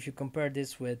 So if you compare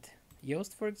this with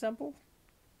Yoast, for example,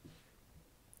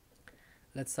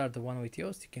 let's start the one with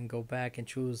Yoast. You can go back and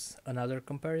choose another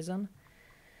comparison.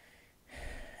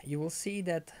 You will see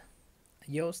that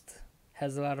Yoast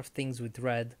has a lot of things with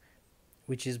red,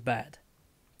 which is bad.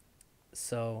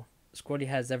 So Squirrly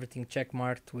has everything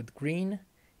checkmarked with green.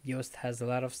 Yoast has a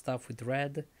lot of stuff with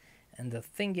red. And the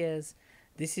thing is,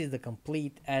 this is the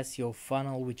complete SEO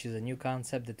funnel, which is a new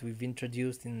concept that we've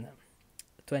introduced in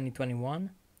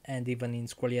 2021, and even in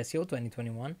Squirrly SEO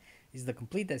 2021 is the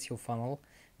complete SEO funnel,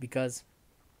 because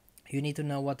you need to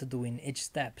know what to do in each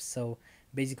step. So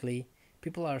basically,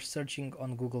 people are searching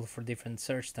on Google for different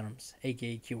search terms,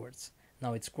 aka keywords.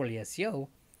 Now with Squirrly SEO,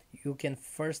 you can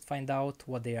first find out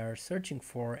what they are searching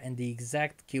for and the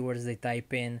exact keywords they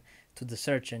type in to the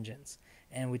search engines.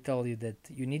 And we tell you that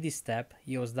you need this step.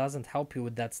 Yoast doesn't help you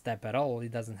with that step at all.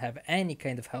 It doesn't have any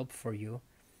kind of help for you.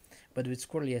 But with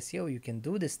Squirrly SEO, you can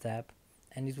do this step,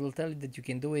 and it will tell you that you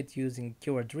can do it using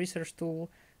keyword research tool,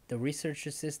 the research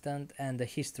assistant, and the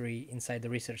history inside the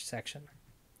research section.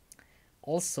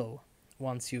 Also,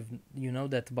 once you know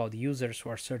that about users who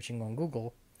are searching on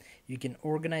Google, you can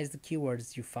organize the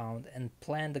keywords you found and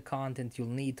plan the content you'll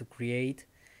need to create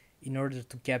in order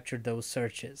to capture those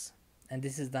searches. And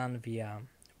this is done via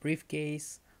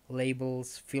briefcase,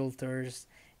 labels, filters,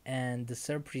 and the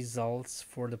SERP results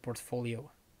for the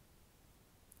portfolio.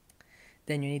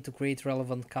 Then you need to create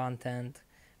relevant content,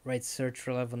 write search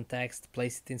relevant text,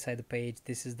 place it inside the page.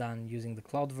 This is done using the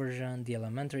cloud version, the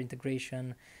Elementor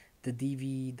integration, the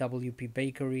DVWP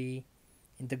Bakery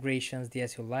integrations, the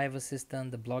SEO Live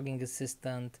Assistant, the blogging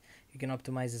assistant. You can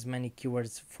optimize as many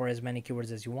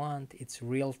keywords as you want. It's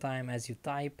real time as you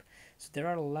type. So there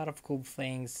are a lot of cool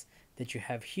things that you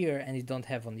have here and you don't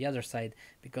have on the other side,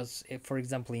 because if, for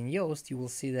example, in Yoast, you will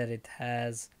see that it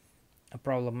has a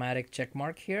problematic check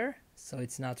mark here. So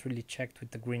it's not really checked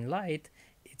with the green light.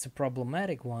 It's a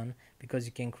problematic one because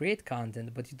you can create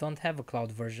content, but you don't have a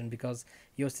cloud version because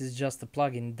Yoast is just a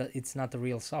plugin. It's not a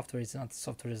real software. It's not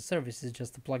software as a service. It's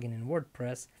just a plugin in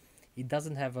WordPress. It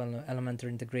doesn't have Elementor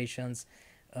integrations.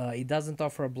 It doesn't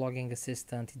offer a blogging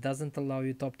assistant. It doesn't allow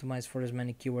you to optimize for as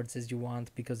many keywords as you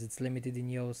want because it's limited in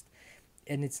Yoast.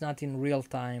 And it's not in real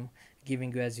time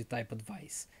giving you as you type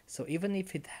advice. So even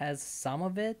if it has some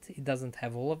of it, it doesn't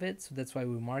have all of it. So that's why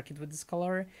we mark it with this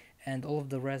color, and all of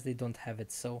the rest, they don't have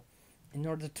it. So in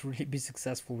order to really be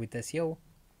successful with SEO,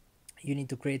 you need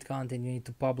to create content, you need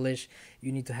to publish,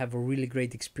 you need to have a really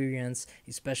great experience,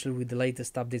 especially with the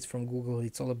latest updates from Google.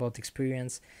 It's all about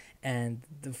experience. And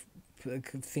the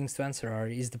things to answer are,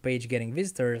 is the page getting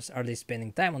visitors? Are they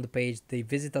spending time on the page? Do they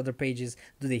visit other pages?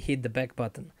 Do they hit the back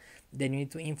button? Then you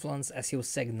need to influence SEO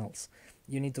signals.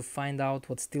 You need to find out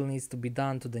what still needs to be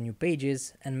done to the new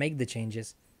pages and make the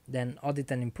changes. Then audit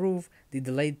and improve. Did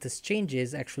the latest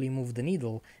changes actually move the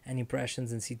needle and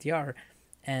impressions and CTR?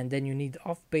 And then you need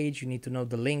off page. You need to know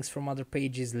the links from other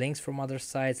pages, links from other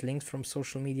sites, links from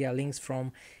social media, links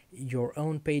from your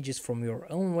own pages, from your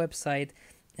own website.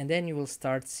 And then you will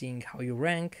start seeing how you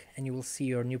rank, and you will see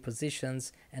your new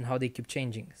positions and how they keep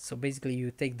changing. So basically you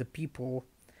take the people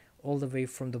all the way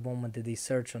from the moment that they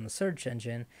search on a search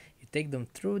engine, you take them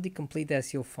through the complete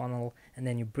SEO funnel, and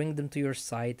then you bring them to your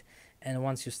site. And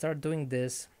once you start doing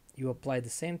this, you apply the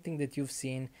same thing that you've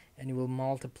seen, and you will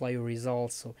multiply your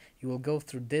results. So you will go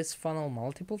through this funnel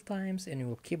multiple times, and you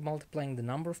will keep multiplying the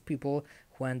number of people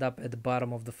who end up at the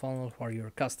bottom of the funnel, who are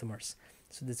your customers.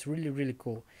 So that's really, really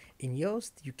cool. In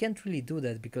Yoast, you can't really do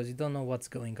that because you don't know what's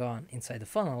going on inside the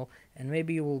funnel, and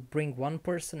maybe you will bring one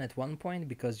person at one point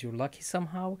because you're lucky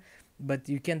somehow, but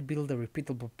you can't build a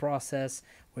repeatable process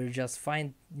where you just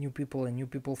find new people and new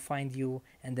people find you,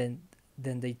 and then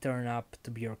they turn up to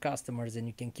be your customers, and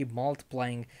you can keep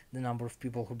multiplying the number of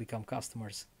people who become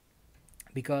customers.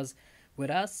 Because with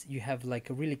us, you have like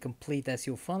a really complete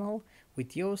SEO funnel.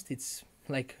 With Yoast, it's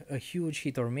like a huge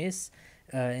hit or miss.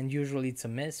 And usually it's a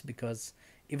miss because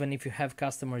even if you have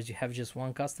customers, you have just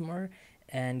one customer,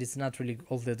 and it's not really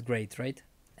all that great, right?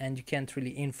 and you can't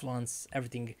really influence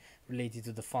everything related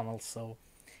to the funnel. So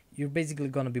you're basically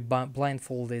going to be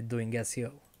blindfolded doing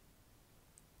SEO.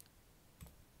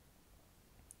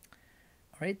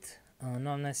 Alright,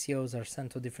 non-SEOs are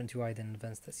sent to a different UI than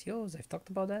advanced SEOs. I've talked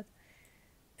about that.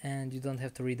 And you don't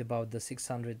have to read about the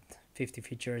 650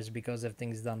 features because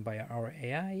everything is done by our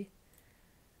AI.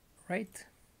 Right?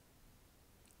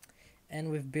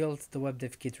 And we've built the web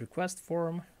dev kit request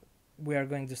form. We are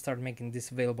going to start making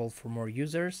this available for more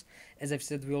users. As I've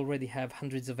said, we already have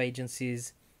hundreds of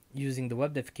agencies using the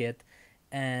web dev kit,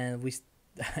 and we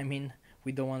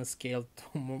don't want to scale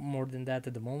to more than that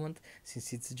at the moment,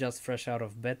 since it's just fresh out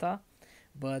of beta.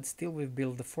 But still, we've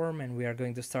built the form, and we are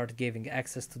going to start giving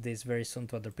access to this very soon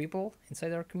to other people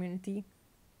inside our community.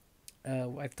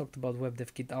 I've talked about Web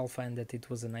Dev Kit Alpha and that it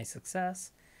was a nice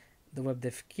success. The Web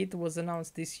Dev Kit was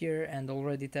announced this year and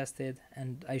already tested,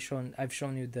 and I've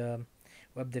shown you the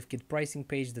Web Dev Kit pricing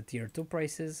page, the tier 2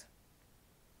 prices.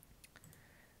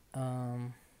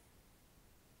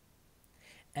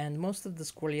 And most of the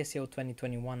Squirrly SEO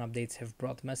 2021 updates have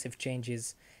brought massive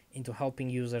changes into helping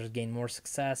users gain more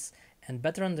success and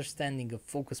better understanding of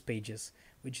focus pages,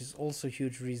 which is also a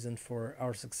huge reason for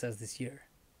our success this year.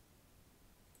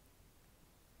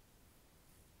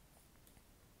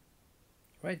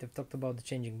 Right, I've talked about the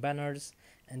changing banners,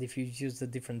 and if you use the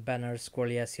different banners,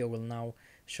 Squirrly SEO will now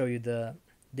show you the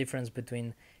difference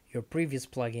between your previous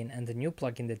plugin and the new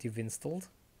plugin that you've installed.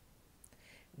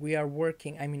 We are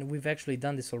working, we've actually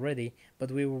done this already,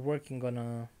 but we were working on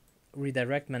a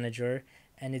redirect manager,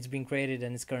 and it's been created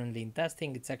and it's currently in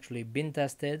testing. It's actually been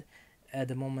tested at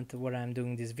the moment where I'm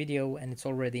doing this video, and it's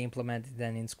already implemented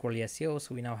then in Squirrly SEO,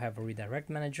 so we now have a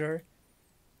redirect manager.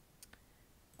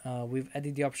 We've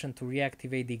added the option to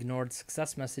reactivate the ignored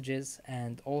success messages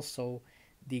and also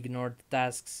the ignored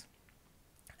tasks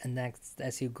and next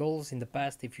SEO goals. In the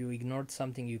past, if you ignored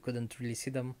something, you couldn't really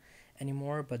see them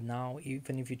anymore, but now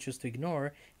even if you choose to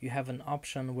ignore, you have an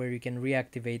option where you can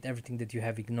reactivate everything that you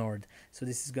have ignored. So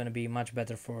this is going to be much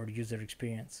better for user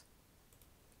experience.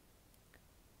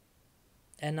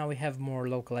 And now we have more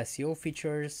local SEO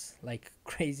features, like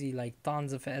crazy, like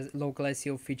tons of local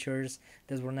SEO features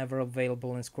that were never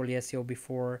available in Squirrly SEO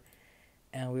before.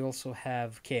 And we also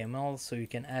have KML, so you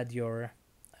can add your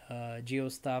geo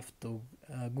stuff to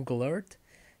Google Earth.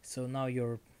 So now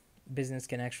your business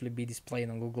can actually be displayed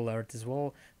on Google Earth as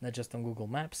well, not just on Google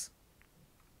Maps.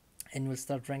 And we'll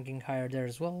start ranking higher there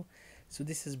as well. So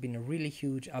this has been a really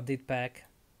huge update pack.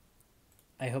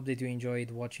 I hope that you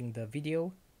enjoyed watching the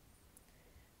video.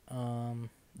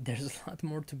 There's a lot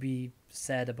more to be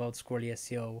said about Squirrly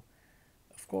SEO,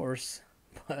 of course,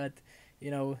 but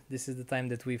this is the time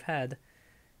that we've had.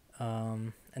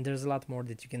 And there's a lot more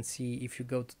that you can see if you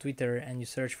go to Twitter and you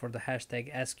search for the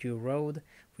hashtag SQRoad,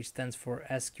 which stands for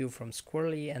SQ from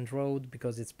Squirrely and Road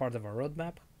because it's part of our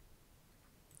roadmap.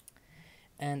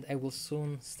 And I will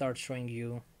soon start showing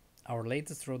you our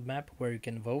latest roadmap where you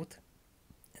can vote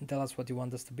and tell us what you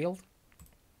want us to build.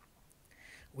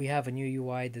 We have a new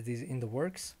UI that is in the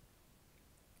works.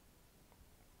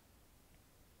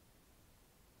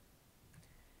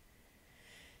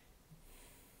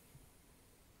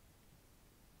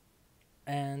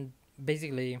 And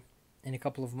basically, in a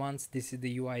couple of months, this is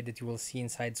the UI that you will see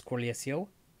inside Squirrly SEO.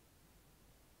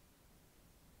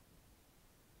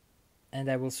 And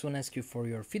I will soon ask you for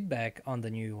your feedback on the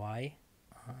new UI.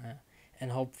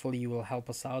 And hopefully you will help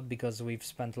us out because we've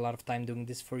spent a lot of time doing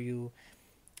this for you.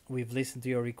 We've listened to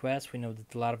your requests. We know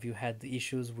that a lot of you had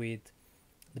issues with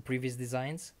the previous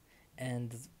designs.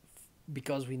 And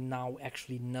because we now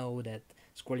actually know that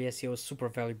Squirrly SEO is super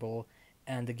valuable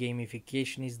and the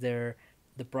gamification is there,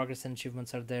 the progress and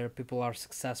achievements are there, people are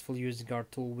successful using our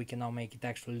tool, we can now make it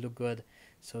actually look good.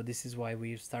 So this is why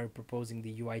we've started proposing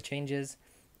the UI changes.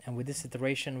 And with this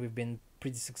iteration, we've been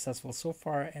pretty successful so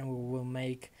far, and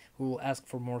we will ask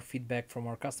for more feedback from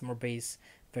our customer base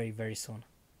very, very soon.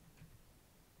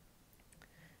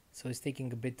 So it's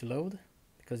taking a bit to load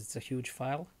because it's a huge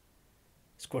file.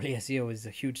 Squirrly SEO is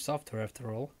a huge software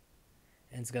after all,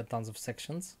 and it's got tons of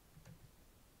sections.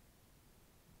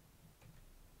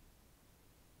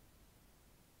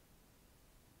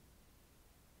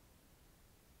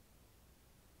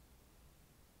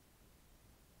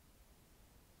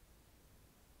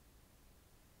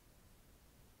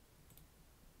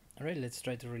 Alright, let's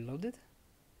try to reload it.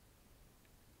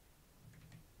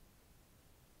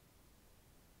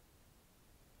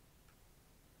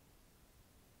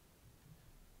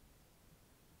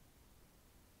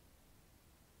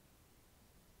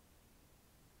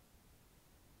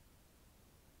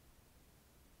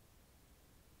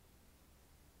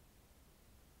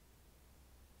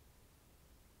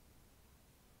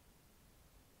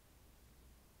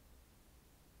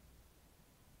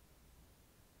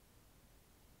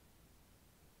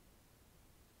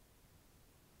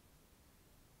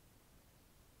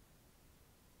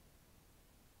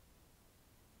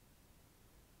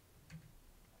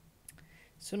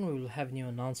 Soon we will have new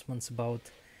announcements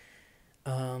about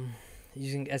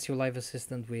using SEO Live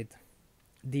Assistant with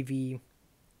Divi,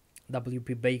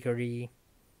 WP Bakery,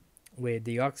 with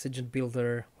the Oxygen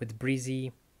Builder, with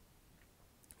Breezy,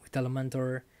 with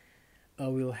Elementor.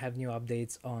 We'll have new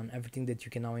updates on everything that you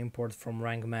can now import from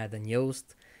RankMad and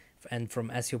Yoast, and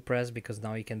from SEO Press, because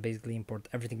now you can basically import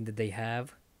everything that they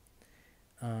have.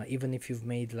 Even if you've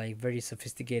made like very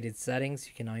sophisticated settings,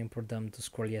 you can now import them to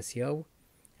Squirrly SEO.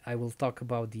 I will talk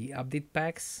about the update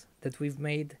packs that we've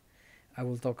made. I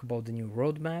will talk about the new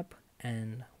roadmap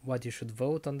and what you should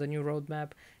vote on the new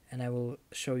roadmap, and I will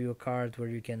show you a card where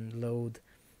you can load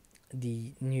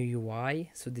the new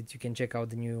UI so that you can check out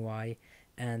the new UI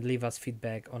and leave us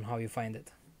feedback on how you find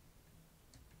it.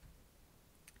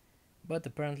 But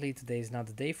apparently today is not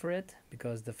the day for it,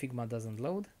 because the Figma doesn't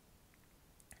load,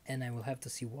 and I will have to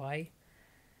see why.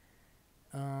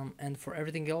 And for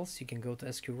everything else, you can go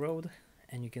to SQ Road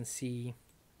and you can see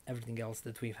everything else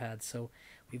that we've had. So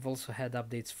we've also had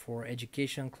updates for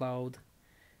Education Cloud.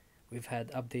 We've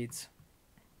had updates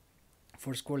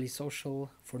for Squirrly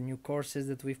Social, for new courses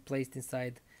that we've placed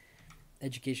inside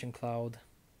Education Cloud.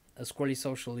 Squirrly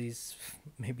Social is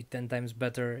maybe 10 times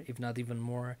better, if not even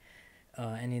more.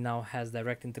 And it now has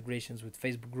direct integrations with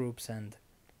Facebook groups and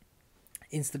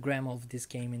Instagram. All of this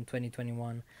came in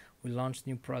 2021. We launched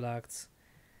new products.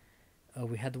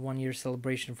 We had the 1-year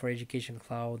celebration for Education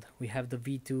Cloud. We have the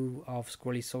V2 of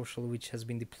Squirrly Social, which has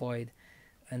been deployed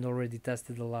and already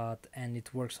tested a lot, and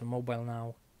it works on mobile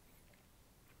now.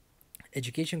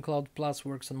 Education Cloud Plus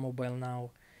works on mobile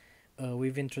now.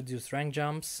 We've introduced rank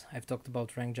jumps. I've talked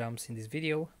about rank jumps in this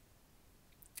video.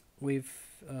 We've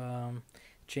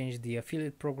changed the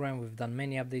affiliate program. We've done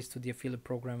many updates to the affiliate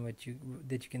program that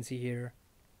you can see here.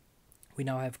 We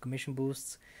now have commission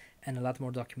boosts and a lot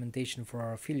more documentation for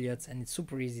our affiliates, and it's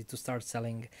super easy to start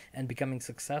selling and becoming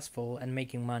successful and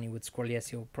making money with Squirrly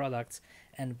SEO products.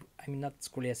 And I mean, not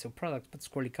Squirrly SEO products, but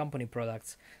Squirrly company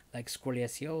products like Squirrly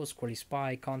SEO, Squirrly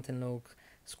Spy, Content Look,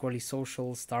 Squirrly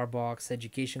Social, Starbucks,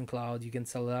 Education Cloud. You can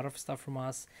sell a lot of stuff from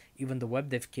us, even the web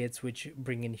dev kits, which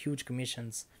bring in huge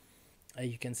commissions.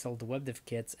 You can sell the web dev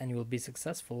kits and you will be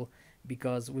successful,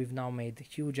 because we've now made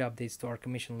huge updates to our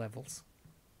commission levels.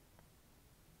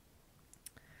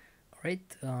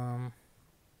 Alright, so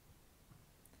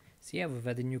yeah, we've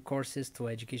added new courses to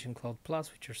Education Cloud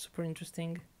Plus, which are super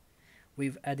interesting.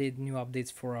 We've added new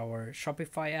updates for our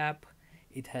Shopify app.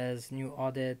 It has new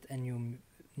audit and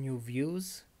new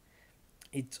views.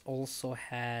 It also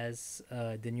has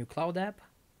the new cloud app,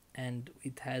 and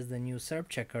it has the new SERP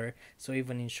checker. So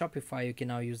even in Shopify, you can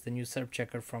now use the new SERP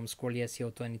checker from Squirrly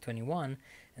SEO 2021,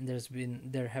 and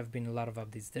there have been a lot of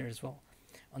updates there as well.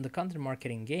 On the content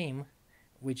marketing game,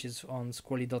 which is on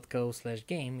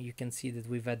squirrly.co/game, you can see that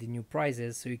we've added new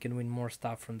prizes, so you can win more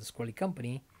stuff from the Squirrly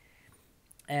company.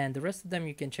 And the rest of them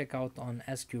you can check out on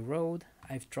SQ Road.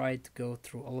 I've tried to go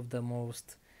through all of the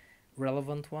most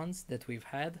relevant ones that we've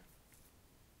had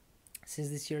since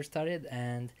this year started,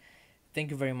 and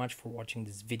thank you very much for watching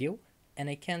this video, and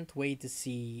I can't wait to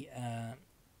see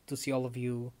all of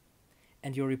you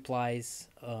and your replies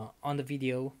on the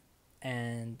video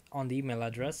and on the email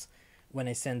address when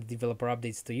I send developer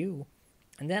updates to you.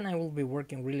 And then I will be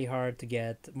working really hard to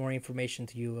get more information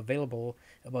to you available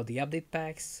about the update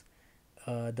packs,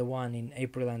 the one in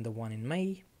April and the one in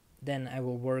May. Then I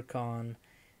will work on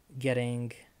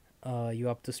getting you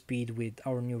up to speed with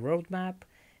our new roadmap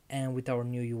and with our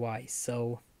new UI.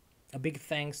 So a big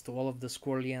thanks to all of the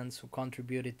Squirrelians who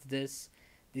contributed to this.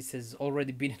 This has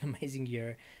already been an amazing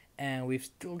year, and we've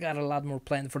still got a lot more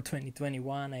planned for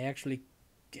 2021.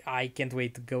 I can't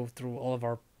wait to go through all of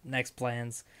our next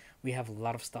plans. We have a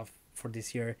lot of stuff for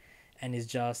this year, and it's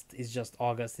just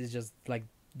August. It's just like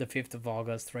the 5th of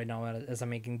August right now as I'm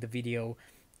making the video,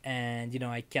 and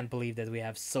I can't believe that we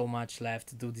have so much left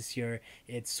to do this year.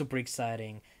 It's super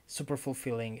exciting, super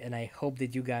fulfilling, and I hope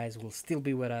that you guys will still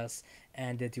be with us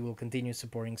and that you will continue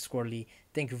supporting Squirrly.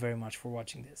 Thank you very much for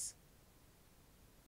watching this.